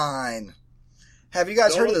 $. Have you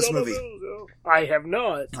guys heard of this movie? I have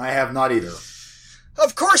not. I have not either.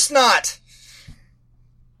 Of course not.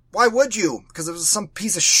 Why would you? Because it was some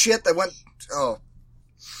piece of shit that went. Oh,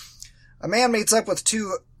 a man meets up with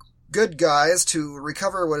 2 good guys to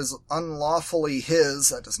recover what is unlawfully his.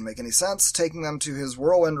 That doesn't make any sense. Taking them to his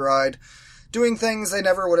whirlwind ride, doing things they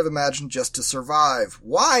never would have imagined just to survive.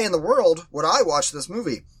 Why in the world would I watch this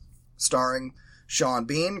movie? Starring Sean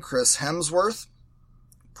Bean, Chris Hemsworth,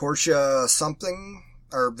 Portia something,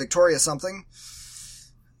 or Victoria something,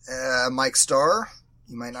 Mike Starr.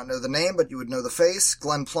 You might not know the name, but you would know the face.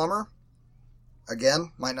 Glenn Plummer.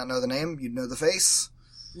 Again, might not know the name, you'd know the face.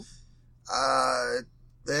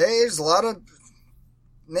 There's a lot of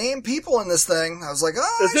named people in this thing. I was like,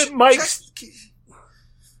 oh, Is it Mike?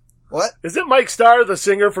 What? Is it Mike Starr, the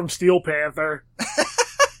singer from Steel Panther?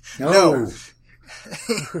 No.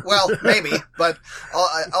 Well, maybe, but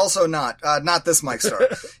also not. Not this Mike Starr.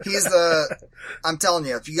 I'm telling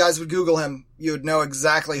you, if you guys would Google him, you would know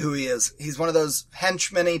exactly who he is. He's one of those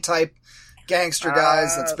henchman-y type gangster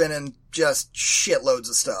guys that's been in just shitloads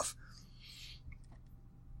of stuff.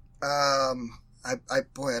 I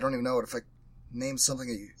don't even know if I name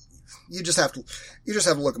something. You just have to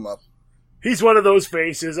look him up. He's one of those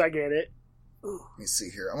faces. I get it. Let me see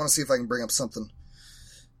here. I want to see if I can bring up something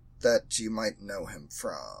that you might know him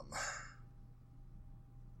from.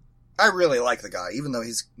 I really like the guy, even though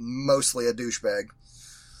he's mostly a douchebag.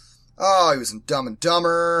 Oh, he was in Dumb and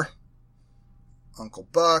Dumber, Uncle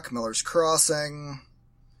Buck, Miller's Crossing.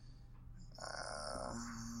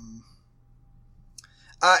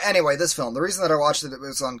 Anyway, this film, the reason that I watched it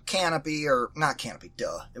was on Canopy, or not Canopy,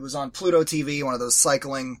 it was on Pluto TV, one of those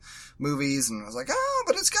cycling movies, and I was like, oh,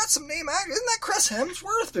 but it's got some name actors. Isn't that Chris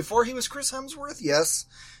Hemsworth before he was Chris Hemsworth? Yes,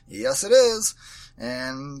 it is.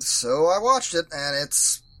 And so I watched it, and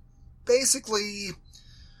it's basically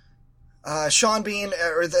Sean Bean,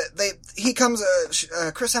 Chris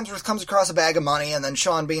Hemsworth comes across a bag of money, and then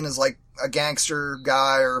Sean Bean is like a gangster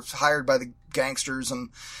guy or hired by the gangsters,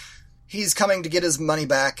 and he's coming to get his money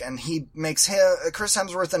back, and he makes Chris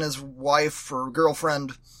Hemsworth and his wife or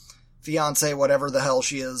girlfriend, fiance, whatever the hell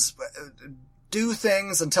she is, do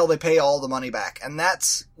things until they pay all the money back. And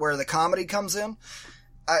that's where the comedy comes in.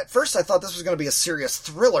 At first I thought this was going to be a serious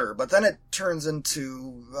thriller, but then it turns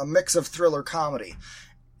into a mix of thriller comedy.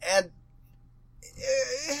 And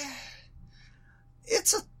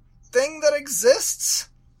it's a thing that exists.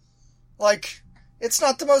 Like, it's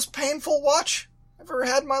not the most painful watch I've ever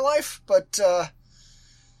had in my life, but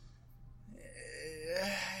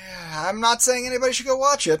I'm not saying anybody should go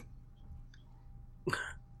watch it.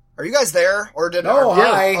 Are you guys there, or did?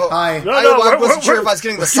 Hi. No, I wasn't sure if I was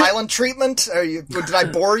getting the silent treatment. Did I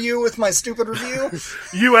bore you with my stupid review?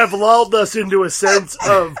 You have lulled us into a sense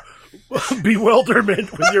of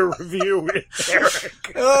bewilderment with your review,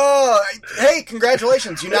 Eric. Oh, hey,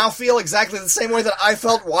 congratulations. You now feel exactly the same way that I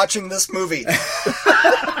felt watching this movie.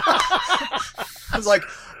 I was like,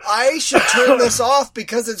 I should turn this off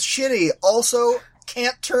because it's shitty. Also,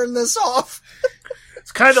 can't turn this off.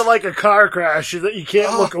 It's kind of like a car crash that you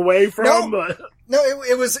can't look away from. No,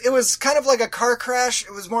 it was kind of like a car crash.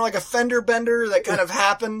 It was more like a fender bender that kind of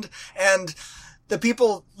happened, and the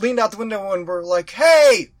people leaned out the window and were like,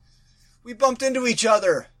 hey, we bumped into each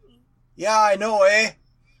other. Yeah, I know, eh?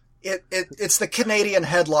 It's the Canadian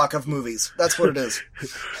headlock of movies. That's what it is.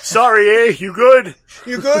 Sorry, eh? You good?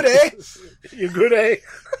 You good, eh? You good, eh?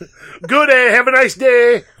 Good, eh? Have a nice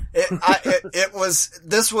day.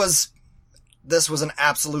 This was an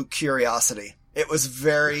absolute curiosity. It was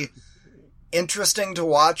very interesting to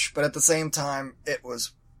watch, but at the same time, it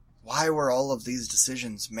was, why were all of these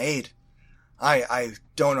decisions made? I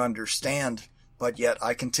don't understand, but yet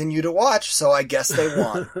I continue to watch, so I guess they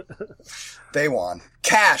won. They won.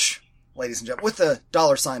 Cash, ladies and gentlemen, with the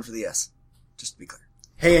 $sign for the S, just to be clear.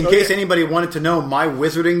 Hey, in case anybody wanted to know, my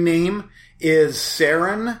wizarding name is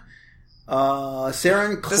Saren.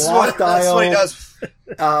 Saren Clothdile. That's what he does.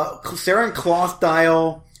 Saren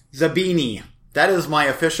Clothdile Zabini. That is my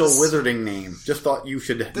official wizarding name. Just thought you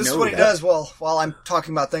should know that. This is what he does while I'm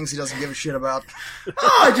talking about things he doesn't give a shit about.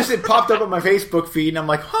 It popped up on my Facebook feed, and I'm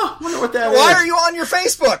like, wonder what that is. Why are you on your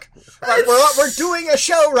Facebook? Like, we're doing a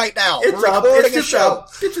show right now. It's we're recording a show.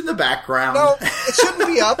 It's in the background. No, it shouldn't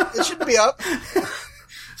be up. It shouldn't be up.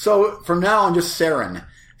 So, from now on, just Saren.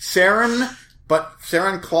 Saren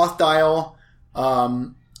Clothdile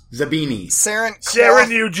Zabini. Saren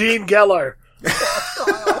Eugene Geller.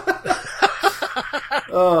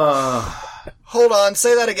 Hold on,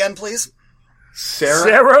 say that again, please.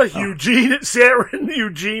 Saren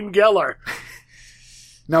Eugene Geller.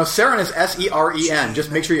 No, Saren is Seren.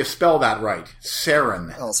 Just make sure you spell that right.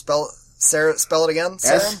 Saren. Oh, spell it again.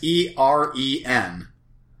 Seren.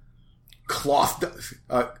 Clothdile.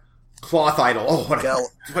 Oh,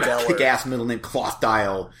 what a kick-ass middle name.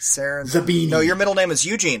 Clothdile. Saren Zabini. No, your middle name is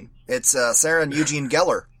Eugene. It's Saren Eugene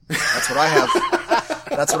Geller. That's what I have.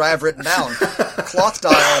 That's what I have written down.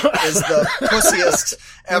 Clothdile is the pussiest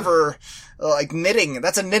ever, like knitting.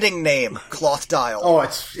 That's a knitting name. Clothdile. Oh,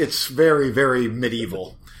 it's very, very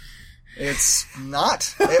medieval. It's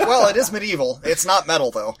not. It is medieval. It's not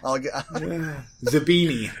metal though.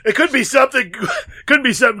 Zabini. It could be something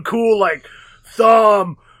cool like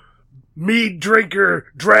Thumb, Mead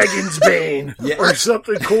Drinker, Dragon's Bane, or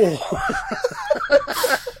something cool.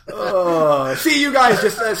 See, you guys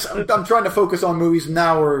just, I'm trying to focus on movies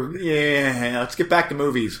now. Let's get back to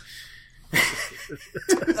movies.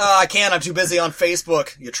 I can't. I'm too busy on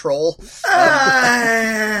Facebook, you troll.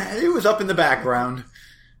 It was up in the background.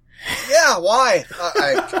 Yeah, why?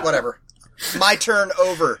 Whatever. My turn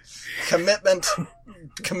over. Commitment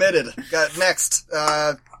committed. Next.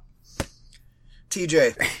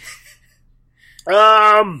 TJ.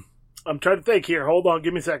 I'm trying to think here. Hold on.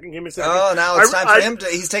 Give me a second. Oh, now it's time for him to...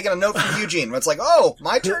 He's taking a note from Eugene. It's like, oh,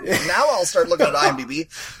 my turn? Now I'll start looking at IMDb.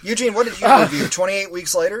 Eugene, what did you review? 28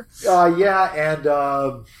 Weeks Later? Yeah,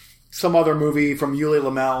 and some other movie from Yulia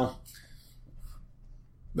Lamel.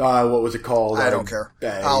 What was it called? I don't care.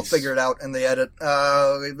 I'll figure it out in the edit.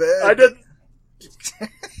 I did...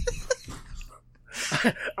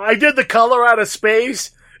 I did The Color Out of Space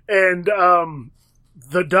and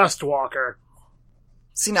The Dust Walker.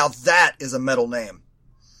 See, now that is a metal name.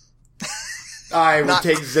 I would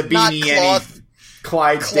take Zabini any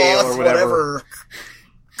Clydesdale or whatever.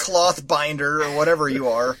 Cloth binder or whatever you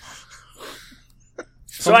are.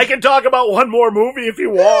 So I can talk about one more movie if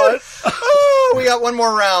you want. Oh, we got one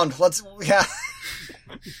more round.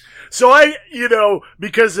 So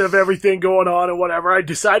because of everything going on and whatever, I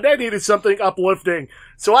decided I needed something uplifting.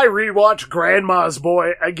 So I rewatched Grandma's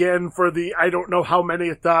Boy again for the I don't know how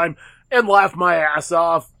many time and laughed my ass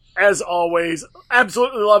off. As always,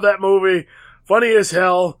 absolutely love that movie. Funny as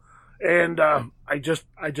hell. And I just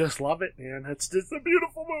love it, man. It's a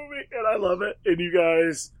beautiful movie, and I love it. And you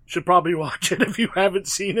guys should probably watch it if you haven't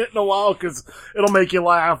seen it in a while, because it'll make you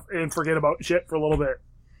laugh and forget about shit for a little bit.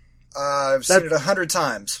 I've seen it 100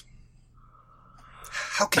 times.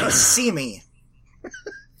 How can you see me?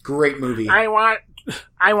 Great movie. I want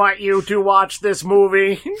you to watch this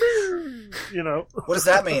movie. What does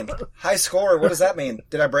that mean? High score. What does that mean?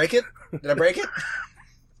 Did I break it?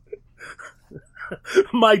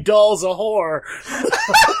 My doll's a whore.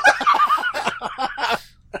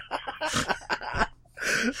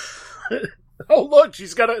 Oh look,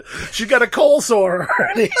 she's got a cold sore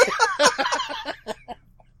already.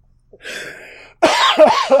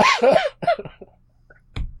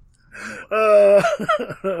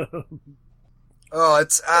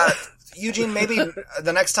 It's Eugene. Maybe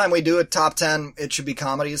the next time we do a top 10, it should be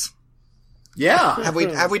comedies. Yeah. Have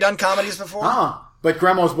we done comedies before? But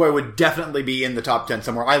Grandma's Boy would definitely be in the top 10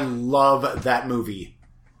 somewhere. I love that movie.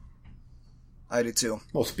 I do too.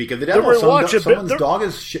 Well, speak of the devil, someone's dog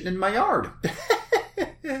is shitting in my yard.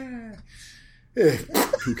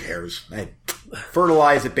 Who cares?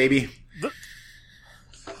 Fertilize it, baby.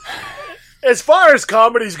 As far as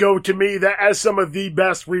comedies go, to me, that has some of the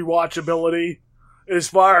best rewatchability. As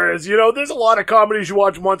far as, there's a lot of comedies you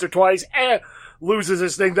watch once or twice, loses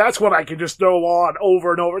this thing. That's what I can just throw on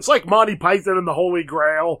over and over. It's like Monty Python and the Holy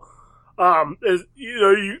Grail,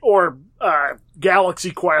 or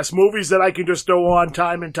Galaxy Quest, movies that I can just throw on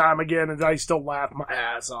time and time again, and I still laugh my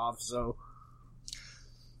ass off. So,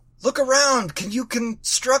 look around. Can you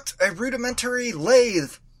construct a rudimentary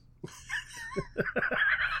lathe?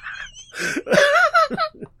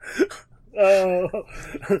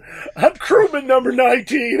 I'm crewman number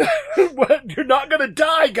 19. What? You're not gonna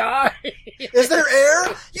die, guy. Is there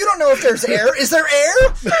air? You don't know if there's air. Is there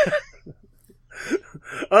air?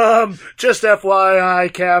 Just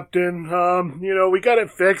FYI, Captain. We got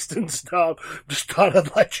it fixed and stuff. Just thought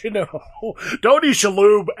I'd let you know. Tony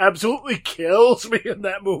Shalhoub absolutely kills me in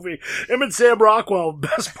that movie. Him and Sam Rockwell,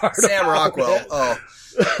 best part of Sam Rockwell.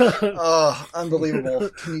 Oh, unbelievable.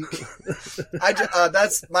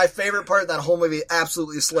 That's my favorite part of that whole movie.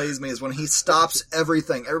 Absolutely slays me is when he stops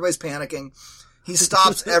everything. Everybody's panicking. He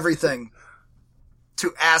stops everything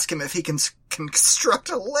to ask him if he can construct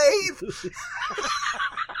a lathe.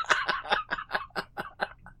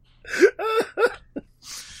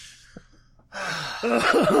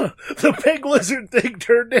 The pig lizard thing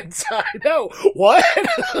turned inside out. What?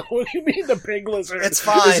 What do you mean the pig lizard? It's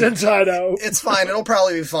fine. Is inside out. It's fine. It'll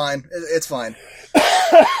probably be fine. It's fine.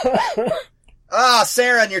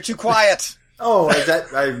 Saren, you're too quiet. Oh, is that?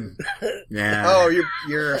 Yeah. Oh,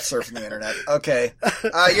 you're surfing the internet. Okay,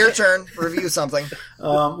 your turn. Review something.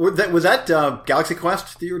 Was that Galaxy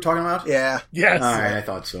Quest that you were talking about? Yeah. Yes. All right, I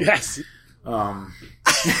thought so. Yes.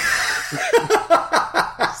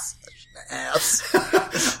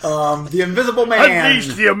 The Invisible Man.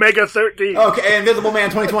 Unleash the Omega-13. Okay, Invisible Man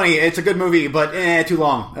 2020. It's a good movie, but too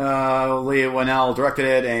long. Leah Whannell directed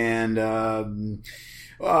it, and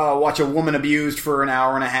watch a woman abused for an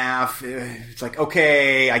hour and a half. It's like,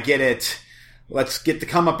 okay, I get it. Let's get the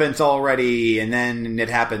comeuppance already, and then it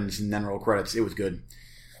happens, and then roll credits. It was good.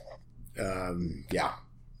 Yeah.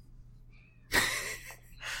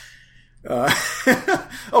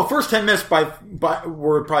 first 10 minutes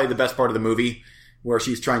were probably the best part of the movie, where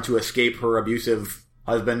she's trying to escape her abusive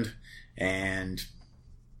husband, and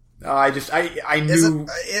I knew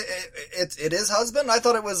it is husband. I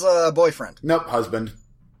thought it was a boyfriend. Nope, husband.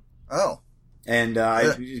 Oh, and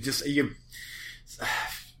I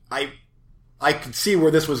could see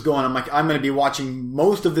where this was going. I'm like, I'm going to be watching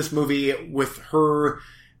most of this movie with her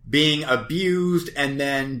being abused, and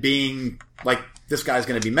then being like, this guy's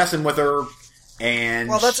going to be messing with her. And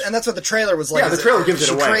that's what the trailer was like. Yeah, the trailer gives it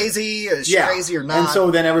away. Crazy? Is she crazy or not? And so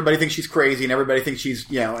then everybody thinks she's crazy, and everybody thinks she's,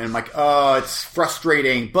 and I'm like, oh, it's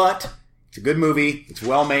frustrating, but it's a good movie. It's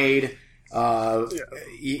well made.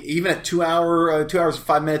 Even at 2 hours and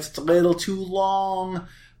 5 minutes, it's a little too long,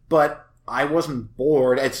 but I wasn't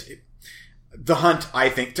bored. The Hunt, I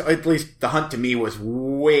think, at least The Hunt to me was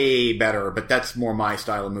way better, but that's more my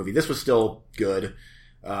style of movie. This was still good,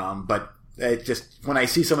 but it just, when I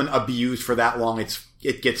see someone abused for that long,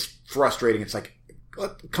 it gets frustrating. It's like,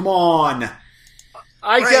 come on.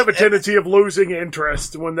 I have a tendency of losing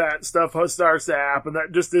interest when that stuff starts to happen.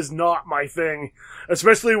 That just is not my thing,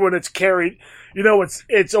 especially when it's carried.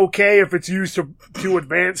 It's okay if it's used to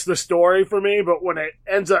advance the story for me, but when it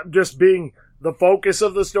ends up just being the focus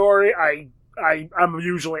of the story, I'm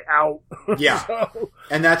usually out. Yeah, so.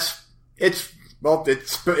 And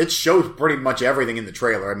it shows pretty much everything in the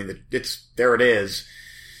trailer. I mean, there it is.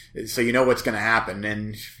 So you know what's going to happen,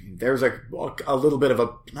 and there's a little bit of a,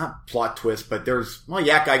 not plot twist, but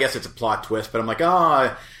I guess it's a plot twist, but I'm like,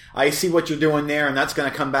 I see what you're doing there, and that's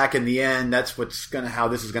going to come back in the end. That's how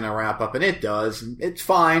this is going to wrap up, and it does. And it's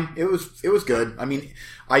fine. It was good. I mean,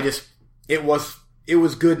 it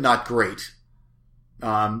was good, not great.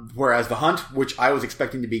 Whereas The Hunt, which I was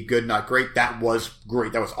expecting to be good, not great, that was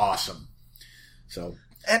great. That was awesome. So,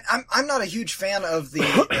 and I'm not a huge fan of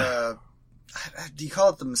the do you call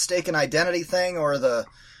it the mistaken identity thing, or the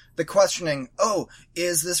questioning? Oh,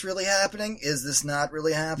 is this really happening? Is this not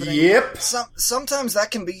really happening? Yep. Sometimes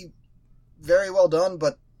that can be very well done,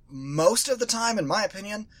 but most of the time, in my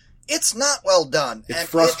opinion, it's not well done. It's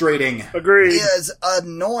frustrating. Agreed. It is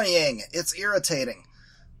annoying. It's irritating.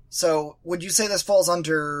 So, would you say this falls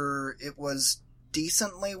under it was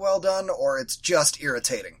decently well done, or it's just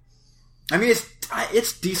irritating? I mean,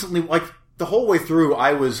 it's decently, like, the whole way through,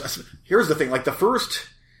 here's the thing, like,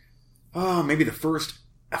 maybe the first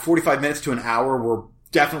 45 minutes to an hour were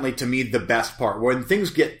definitely, to me, the best part. When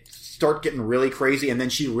things start getting really crazy, and then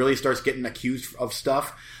she really starts getting accused of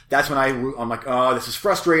stuff, that's when I'm like, oh, this is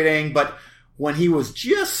frustrating. But when he was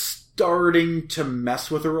just starting to mess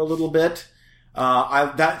with her a little bit,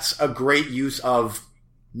 that's a great use of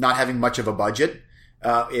not having much of a budget,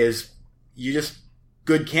 is you just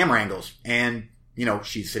good camera angles, and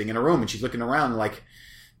she's sitting in a room and she's looking around like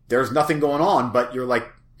there's nothing going on, but you're like,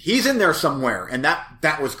 he's in there somewhere, and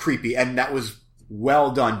that was creepy, and that was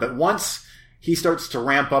well done. But once he starts to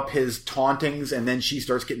ramp up his tauntings, and then she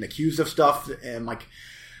starts getting accused of stuff, and like,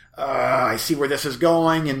 I see where this is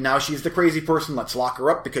going, and now she's the crazy person. Let's lock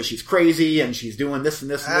her up because she's crazy and she's doing this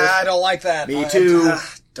and this and this. I don't like that. Me too.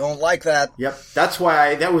 Don't like that. Yep. That's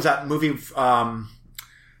why that was that movie.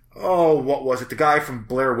 What was it? The guy from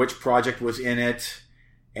Blair Witch Project was in it,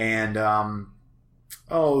 and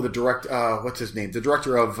the director. What's his name? The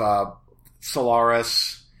director of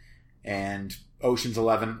Solaris and Ocean's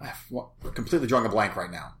 11. Completely drawing a blank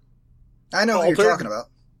right now. I know who you're talking about.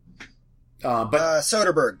 But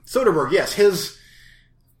Soderbergh. Soderbergh, yes.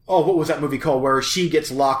 What was that movie called where she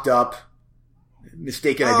gets locked up?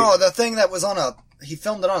 Mistaken. The thing that was he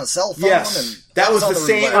filmed it on a cell phone. Yes, and that was the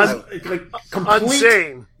same.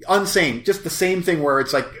 Insane. Unsane. Just the same thing where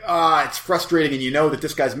it's like, it's frustrating, and you know that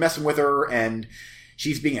this guy's messing with her, and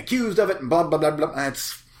she's being accused of it, and blah blah blah blah. I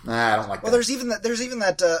don't like that. Well, there's even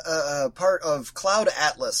that part of Cloud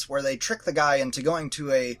Atlas where they trick the guy into going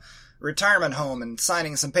to a retirement home and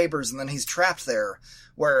signing some papers, and then he's trapped there,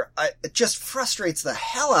 where it just frustrates the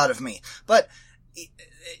hell out of me. But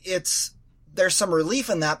there's some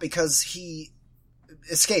relief in that because he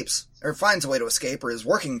escapes, or finds a way to escape, or is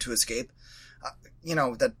working to escape.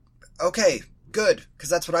 Okay, good, because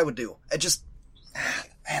that's what I would do.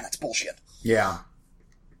 Man, that's bullshit. Yeah.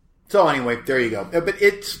 So anyway, there you go. But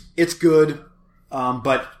it's good,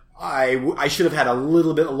 but I should have had a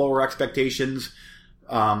little bit lower expectations.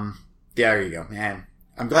 There you go, man.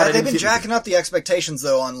 I'm glad they've been jacking up the expectations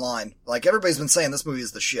though online. Like, everybody's been saying this movie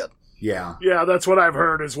is the shit. Yeah. Yeah, that's what I've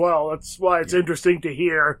heard as well. That's why it's interesting to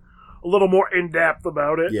hear a little more in depth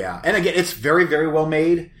about it. Yeah, and again, it's very, very well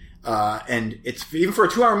made. And it's, even for a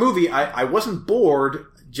 2-hour movie, I wasn't bored,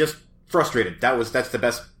 just frustrated. That's the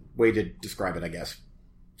best way to describe it, I guess.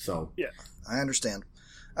 So yeah, I understand.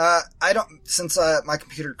 I don't, since my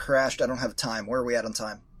computer crashed, I don't have time. Where are we at on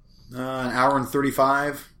time? An hour and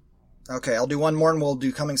 35. Okay, I'll do one more and we'll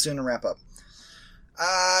do coming soon and wrap up.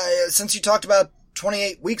 Since you talked about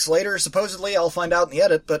 28 weeks later, supposedly, I'll find out in the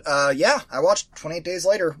edit, but yeah, I watched 28 Days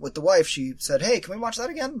Later with the wife. She said, hey, can we watch that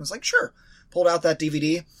again? I was like, sure. Pulled out that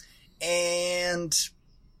DVD, and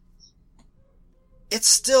it's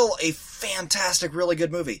still a fantastic, really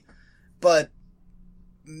good movie. But,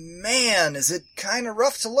 man, is it kind of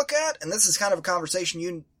rough to look at? And this is kind of a conversation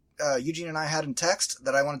Eugene and I had in text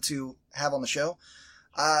that I wanted to have on the show.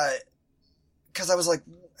 Because I was like,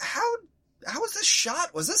 how was this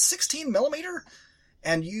shot? Was this 16 millimeter?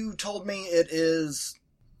 And you told me it is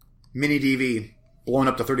Mini DV blown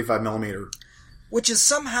up to 35 millimeter. Which is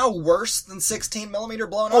somehow worse than 16 millimeter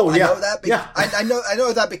blown up. Oh, yeah. I know that. Yeah. I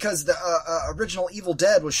know that because the original Evil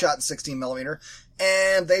Dead was shot in 16 millimeter,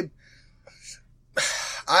 and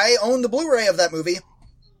I own the Blu-ray of that movie,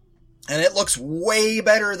 and it looks way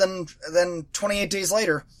better than 28 Days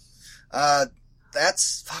Later.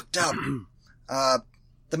 That's fucked up.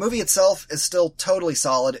 The movie itself is still totally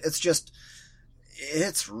solid.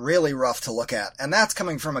 It's really rough to look at. And that's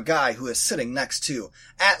coming from a guy who is sitting next to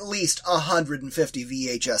at least 150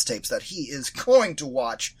 VHS tapes that he is going to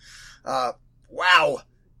watch. Wow.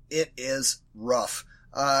 It is rough.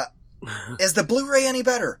 Is the Blu-ray any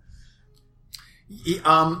better?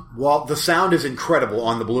 Well, the sound is incredible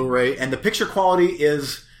on the Blu-ray, and the picture quality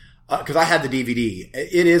is, because I had the DVD,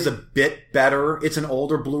 it is a bit better. It's an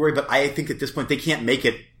older Blu-ray, but I think at this point they can't make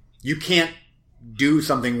it. You can't do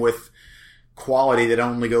something with quality that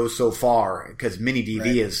only goes so far, because mini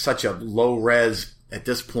DV is such a low res at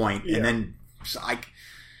this point. Yeah. And then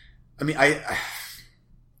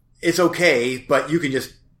it's okay, but you can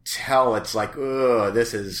just tell it's like,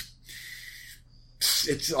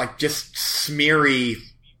 it's like just smeary.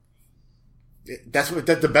 That's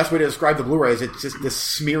the best way to describe the Blu-ray is it's just this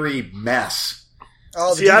smeary mess.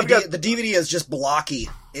 Oh, the DVD is just blocky.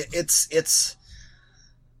 It's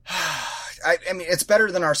I mean, it's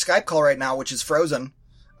better than our Skype call right now, which is frozen,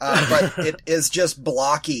 but it is just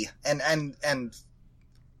blocky, and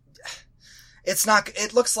it's not.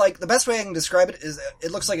 It looks like, the best way I can describe it is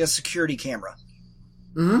it looks like a security camera.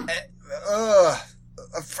 Mm-hmm.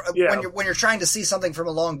 When you're trying to see something from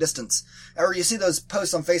a long distance, or you see those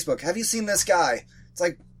posts on Facebook. Have you seen this guy? It's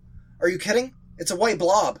like, are you kidding? It's a white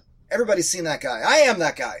blob. Everybody's seen that guy. I am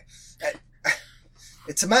that guy.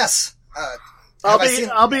 It's a mess.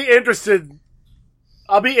 I'll be interested.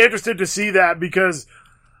 I'll be interested to see that, because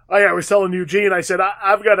I was telling Eugene, I said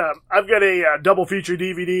I've got a double feature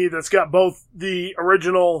DVD that's got both the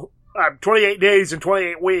original 28 days and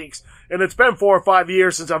 28 weeks, and it's been 4 or 5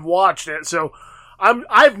 years since I've watched it. So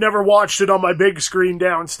I've never watched it on my big screen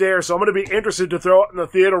downstairs. So I'm going to be interested to throw it in the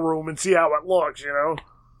theater room and see how it looks. You know.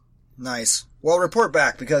 Nice. Well, report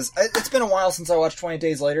back, because it's been a while since I watched 20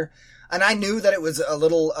 Days Later. And I knew that it was a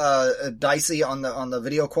little dicey on the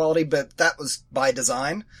video quality, but that was by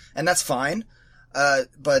design, and that's fine.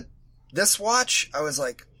 But this watch, I was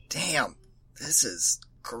like, damn, this is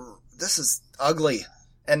ugly,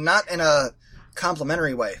 and not in a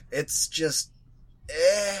complimentary way. It's just,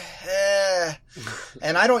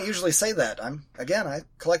 and I don't usually say that. I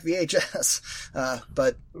collect VHS,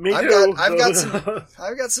 but Me too. I've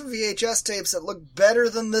got some VHS tapes that look better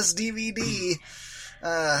than this DVD.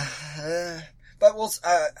 But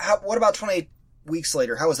what about 28 weeks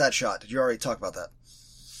later? How was that shot? Did you already talk about that?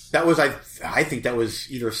 That was, I think that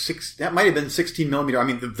was either that might have been 16 millimeter. I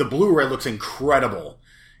mean, the Blu-ray looks incredible.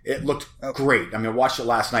 It looked great. I mean, I watched it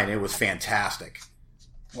last night and it was fantastic.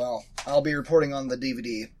 Well, I'll be reporting on the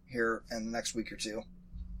DVD here in the next week or two.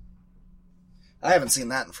 I haven't seen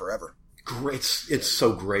that in forever. Great. It's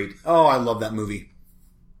so great. Oh, I love that movie.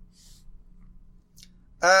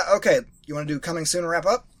 Okay. You want to do coming soon and wrap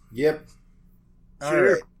up? Yep. All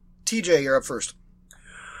right. TJ, you're up first.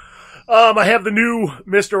 I have the new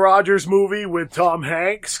Mr. Rogers movie with Tom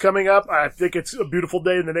Hanks coming up. I think it's A Beautiful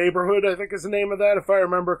Day in the Neighborhood, I think is the name of that, if I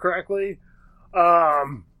remember correctly.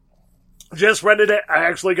 Just rented it. I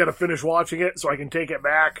actually got to finish watching it so I can take it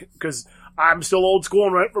back, because I'm still old school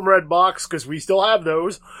and rent from Redbox, because we still have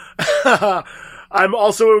those. I'm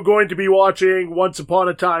also going to be watching Once Upon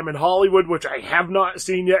a Time in Hollywood, which I have not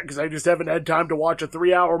seen yet because I just haven't had time to watch a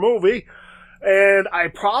 3-hour movie. And I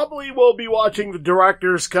probably will be watching the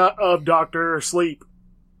director's cut of Dr. Sleep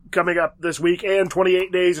coming up this week, and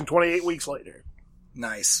 28 Days and 28 Weeks Later.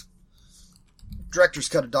 Nice. Director's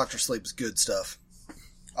cut of Dr. Sleep is good stuff.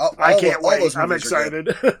 I can't wait. I'm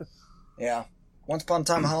excited. Yeah. Once Upon a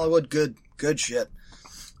Time in Hollywood, good shit.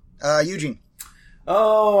 Eugene.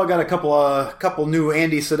 Oh, I got a couple new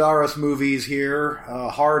Andy Sidaris movies here.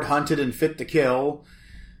 Hard Hunted and Fit to Kill.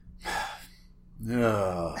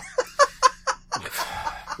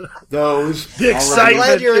 Those. The excitement. I'm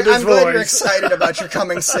glad you're excited about your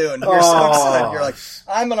coming soon. You're so excited. You're like,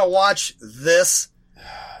 I'm going to watch this.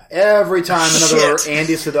 Every time another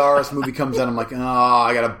Andy Sidaris movie comes out, I'm like,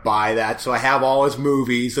 I gotta buy that. So I have all his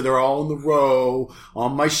movies, so they're all in the row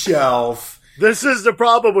on my shelf. This is the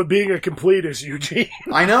problem with being a completist, Eugene.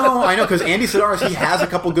 I know, because Andy Sidaris, he has a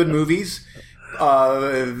couple good movies,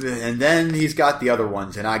 and then he's got the other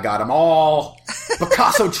ones, and I got them all.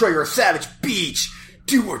 Picasso Trigger, Savage Beach,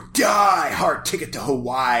 Do or Die, Hard Ticket to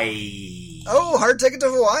Hawaii. Oh, Hard Ticket to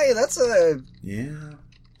Hawaii, that's a... Yeah.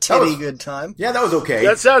 Titty good time. Yeah, that was okay.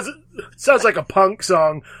 That sounds like a punk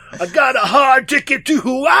song. I got a hard ticket to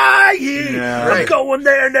Hawaii. Yeah. I'm going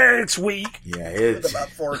there next week. Yeah, it's about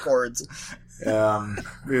 4 chords. Yeah,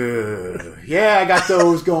 I got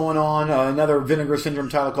those going on. Another Vinegar Syndrome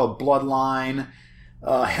title called Bloodline.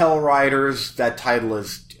 Hell Riders. That title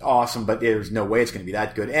is awesome, but there's no way it's going to be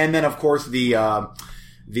that good. And then, of course, the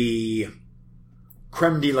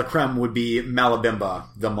creme de la creme would be Malabimba,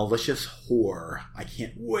 the Malicious Whore. I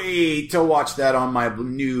can't wait to watch that on my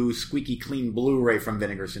new squeaky clean Blu-ray from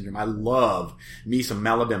Vinegar Syndrome. I love me some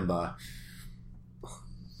Malabimba.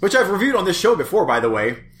 Which I've reviewed on this show before, by the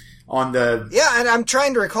way. Yeah, and I'm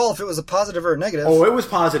trying to recall if it was a positive or a negative. Oh, it was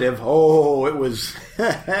positive. Oh, it was...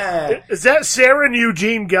 Is that Sarah and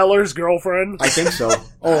Eugene Geller's girlfriend? I think so.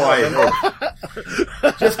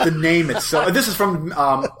 Just the name itself. This is from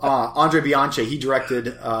Andre Bianchi. He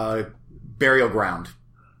directed Burial Ground,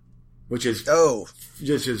 which is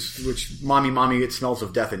which Mommy, it smells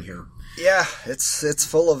of death in here. Yeah, it's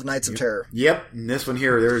full of Nights of Terror. Yep, and this one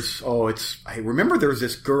here, I remember there was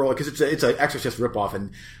this girl, because it's an Exorcist ripoff,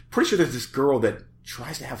 and pretty sure there's this girl that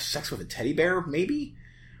tries to have sex with a teddy bear, maybe?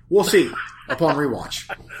 We'll see upon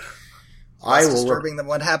rewatch. Less disturbing than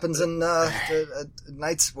what happens in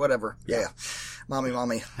Nights, whatever. Yeah. Mommy.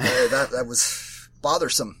 That was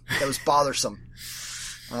bothersome. That was bothersome.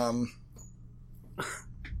 Are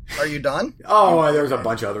you done? Oh, there's a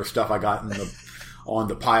bunch of other stuff I got on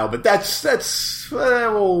the pile, but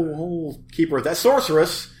we'll keep her at that.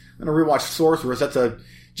 Sorceress. I'm gonna rewatch Sorceress. That's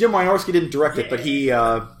Jim Wynorski didn't direct it, but he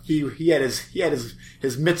had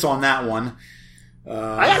his mitts on that one.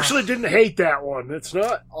 I actually didn't hate that one. It's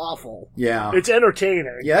not awful. Yeah, it's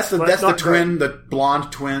entertaining. Yeah, that's the twin, the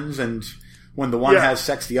blonde twins, and when the one has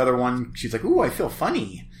sex, the other one, she's like, "Ooh, I feel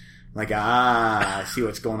funny." I'm like, I see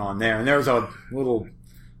what's going on there. And there's a little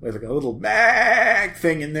bag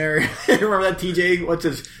thing in there. Remember that, TJ? What's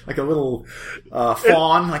his, like a little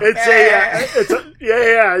fawn?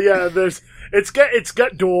 It's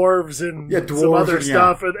got dwarves and some other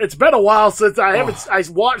stuff. And it's been a while since I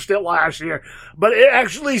watched it last year, but it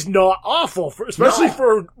actually is not awful, especially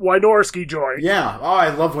for Wynorski joint. Yeah. Oh, I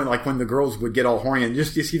love when the girls would get all horny and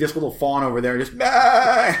just you see this little fawn over there, just like,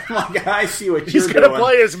 I see what you're doing. He's gonna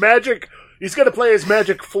play his magic. He's going to play his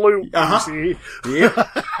magic flute, you see. Yeah.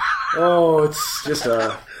 Oh, it's just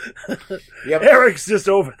Yep. Eric's just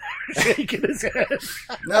over there shaking his head.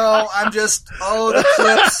 No, I'm just... the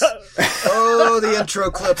clips. The intro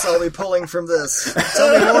clips I'll be pulling from this. Tell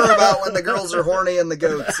me more about when the girls are horny and the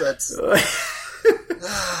goats. That's...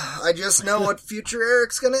 I just know what future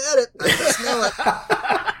Eric's going to edit. I just know it.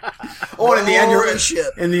 Oh, and in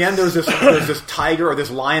the end, there's this tiger or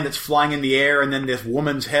this lion that's flying in the air, and then this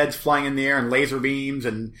woman's head's flying in the air, and laser beams,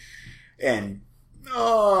 and then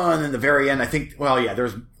the very end, I think. Well, yeah,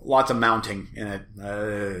 there's lots of mounting in it.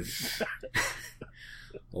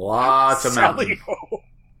 Lots of mounting.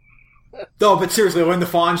 No, but seriously, when the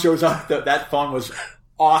fawn shows up, that fawn was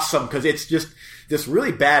awesome because it's just this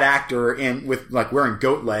really bad actor and with like wearing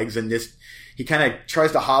goat legs, and he kind of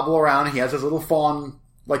tries to hobble around. And he has his little fawn.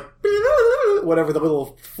 Like, whatever the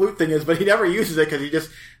little flute thing is, but he never uses it because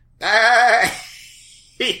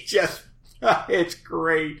it's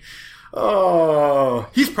great. Oh,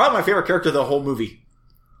 he's probably my favorite character of the whole movie.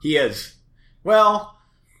 He is. Well,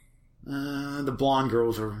 the blonde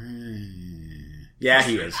girls are, yeah,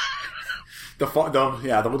 he is. The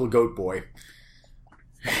little goat boy.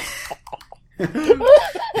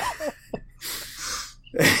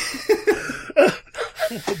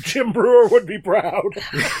 Jim Brewer would be proud.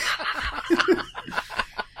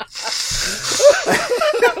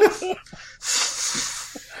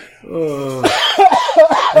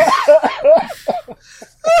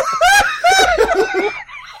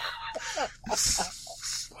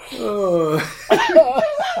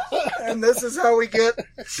 And this is how we get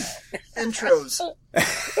intros.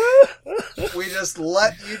 we just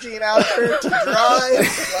let Eugene out there to dry and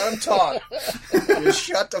let him talk. Just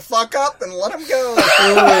shut the fuck up and let him go.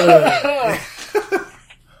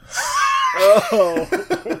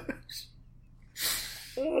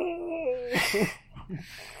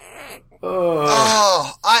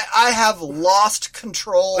 Oh, I have lost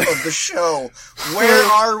control of the show. Where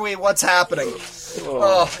are we? What's happening?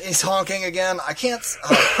 Oh, he's honking again. I can't.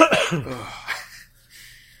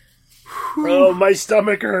 Oh, my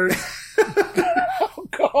stomach hurts. Oh,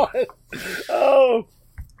 God. Oh,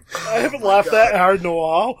 I haven't laughed that hard in a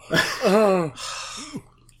while.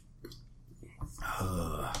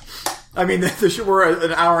 I mean, we're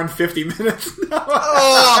an hour and 50 minutes now.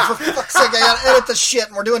 Oh, for fuck's sake, I gotta edit the shit,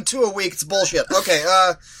 and we're doing 2 a week. It's bullshit. Okay,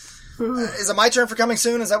 is it my turn for coming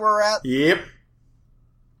soon? Is that where we're at? Yep.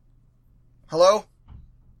 Hello?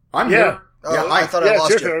 I'm Yeah. here. Oh, Yeah, I thought I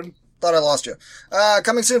lost it's you. your turn. Thought I lost you.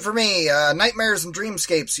 Coming soon for me, Nightmares and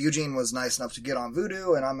Dreamscapes. Eugene was nice enough to get on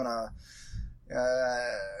Vudu, and I'm gonna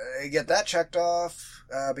get that checked off,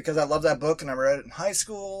 because I love that book and I read it in high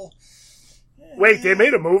school. Wait, they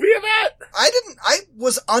made a movie of that? I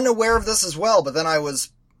was unaware of this as well, but then I was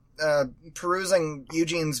perusing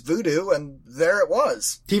Eugene's Vudu, and there it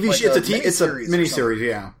was. TV. Like It's a miniseries or miniseries.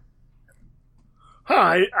 Yeah.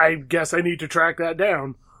 Huh, I guess I need to track that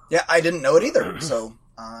down. Yeah, I didn't know it either, so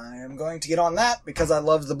I am going to get on that because I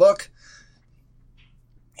love the book.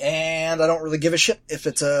 And I don't really give a shit if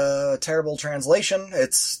it's a terrible translation.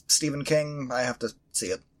 It's Stephen King. I have to see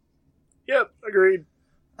it. Yep, agreed.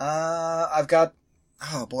 I've got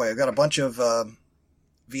a bunch of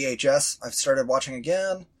VHS I've started watching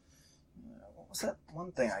again. What was that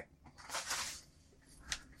one thing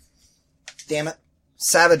damn it.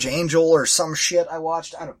 Savage Angel or some shit I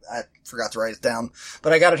watched. I forgot to write it down.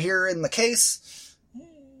 But I got it here in the case.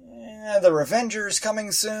 The Revengers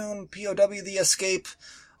coming soon. POW The Escape.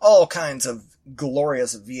 All kinds of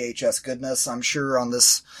glorious VHS goodness, I'm sure, on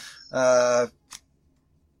this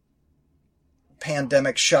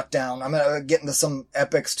pandemic shutdown. I'm gonna get into some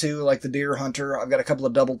epics too, like The Deer Hunter. I've got a couple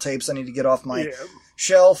of double tapes I need to get off my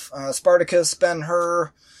shelf. Spartacus,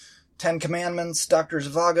 Ben-Hur, Ten Commandments, Dr.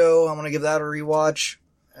 Zhivago. I'm gonna give that a rewatch.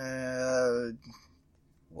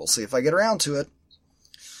 We'll see if I get around to it.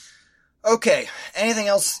 Okay, anything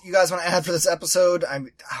else you guys want to add for this episode?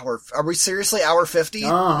 Are we seriously hour 50?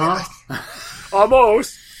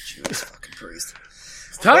 Almost. Jesus fucking Christ.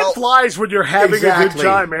 Time flies when you're having a good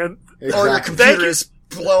time, man. Or your computer is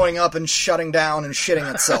blowing up and shutting down and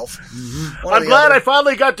shitting itself. I'm glad I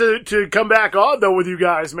finally got to come back on though with you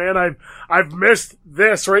guys, man. I've missed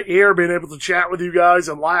this right here, being able to chat with you guys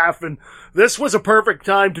and laugh, and this was a perfect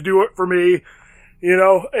time to do it for me,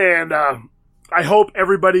 and I hope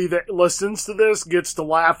everybody that listens to this gets to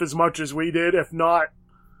laugh as much as we did. If not,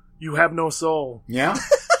 you have no soul. Yeah.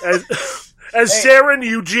 As Saren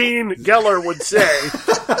Eugene Geller would say,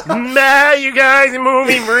 nah, you guys are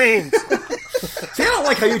movie brains. See, I don't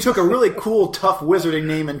like how you took a really cool, tough wizarding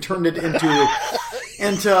name and turned it into.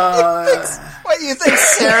 What, you think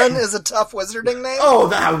Saren is a tough wizarding name? Oh,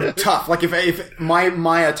 that would be tough. Like if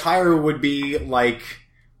my attire would be like,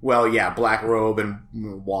 well, yeah, black robe and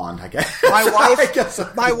wand, I guess. My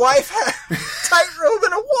wife, my wife has tight robe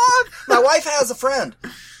and a wand. My wife has a friend.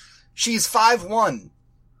 She's 5'1".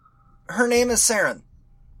 Her name is Saren.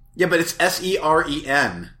 Yeah, but it's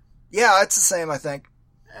Seren. Yeah, it's the same, I think.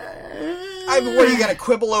 What are you going to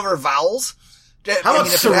quibble over vowels? How about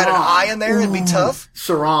if you had an I in there, it'd be tough.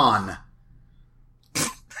 Saran.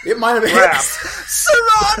 It might have been Rap.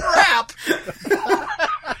 Saran Wrap!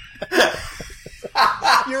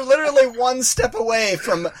 You're literally one step away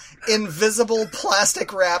from invisible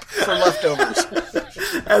plastic wrap for leftovers.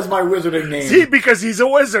 As my wizarding name. See, because he's a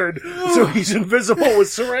wizard, so he's invisible with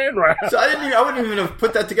saran wrap. So I wouldn't even have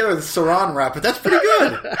put that together with saran wrap, but that's pretty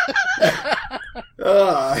good.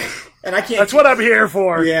 And I can't. That's what I'm here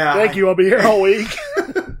for. Yeah. Thank you. I'll be here all week.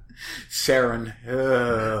 Saren.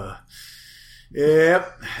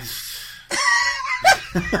 Yep.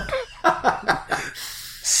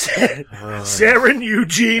 Saren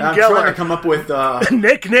Eugene I'm Geller. trying to come up with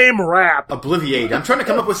nickname Rap. Obliviate. I'm trying to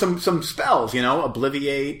come up with some spells,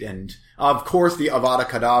 Obliviate, and of course the Avada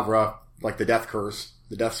Kedavra, like the Death Curse.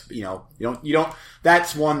 The death, you don't.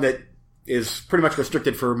 That's one that is pretty much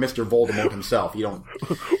restricted for Mr. Voldemort himself. You don't.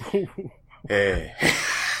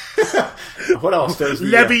 What else? There's the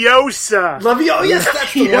Leviosa. Leviosa. Yes,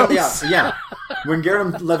 that's the one. Yeah.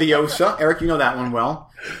 Wingardium Leviosa. Eric, you know that one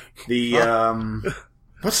well. The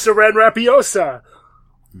What's Saran Rapiosa?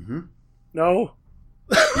 Mm-hmm. No.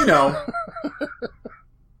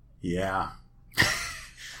 Yeah.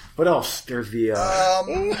 What else? There's the.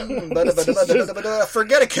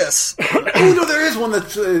 Forgeticus. Oh no, there is one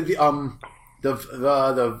that's the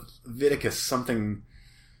Viticus something.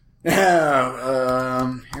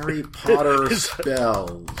 Harry Potter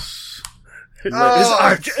spells.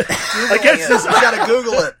 I guess this. You gotta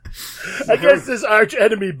Google it. I guess this arch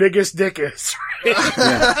enemy Biggest Dickus.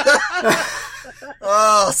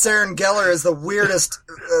 Oh, Saren Geller is the weirdest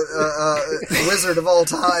wizard of all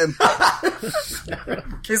time.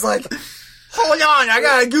 He's like, hold on, I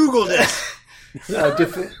gotta Google this.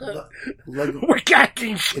 We're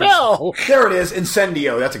casting spell. There it is.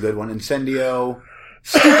 Incendio. That's a good one. Incendio.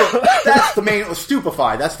 That's the main.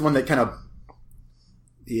 Stupefy. That's the one that kind of.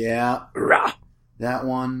 Yeah. That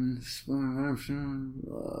one.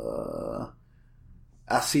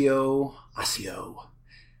 Asio.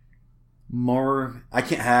 More. I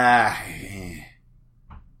can't.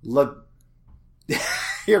 Look.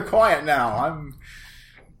 You're quiet now.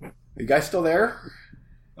 You guys still there?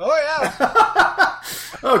 Oh yeah.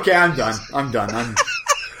 Okay, I'm done. I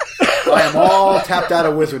am all tapped out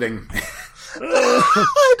of wizarding.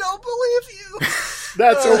 I don't believe you.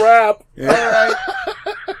 That's a wrap. Yeah.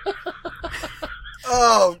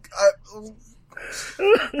 All right.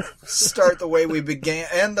 Start the way we began.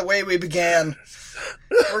 End the way we began.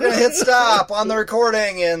 We're going to hit stop on the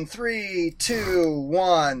recording in 3, 2,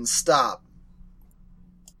 1, stop.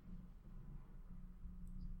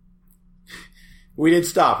 We did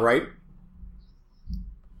stop, right?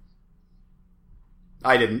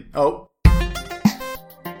 I didn't. Oh.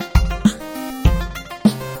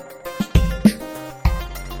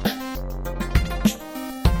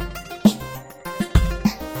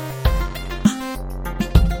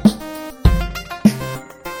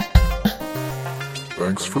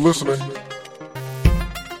 Thanks for listening.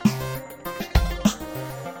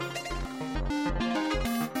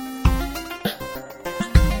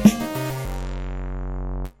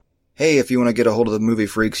 Hey, if you want to get a hold of the Movie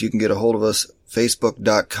Freaks, you can get a hold of us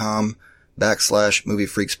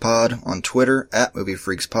facebook.com/moviefreakspod, on Twitter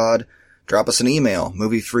 @moviefreakspod. Drop us an email,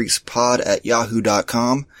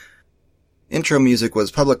 moviefreakspod@yahoo.com. Intro music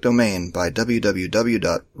was Public Domain by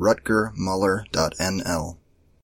www.rutgermuller.nl.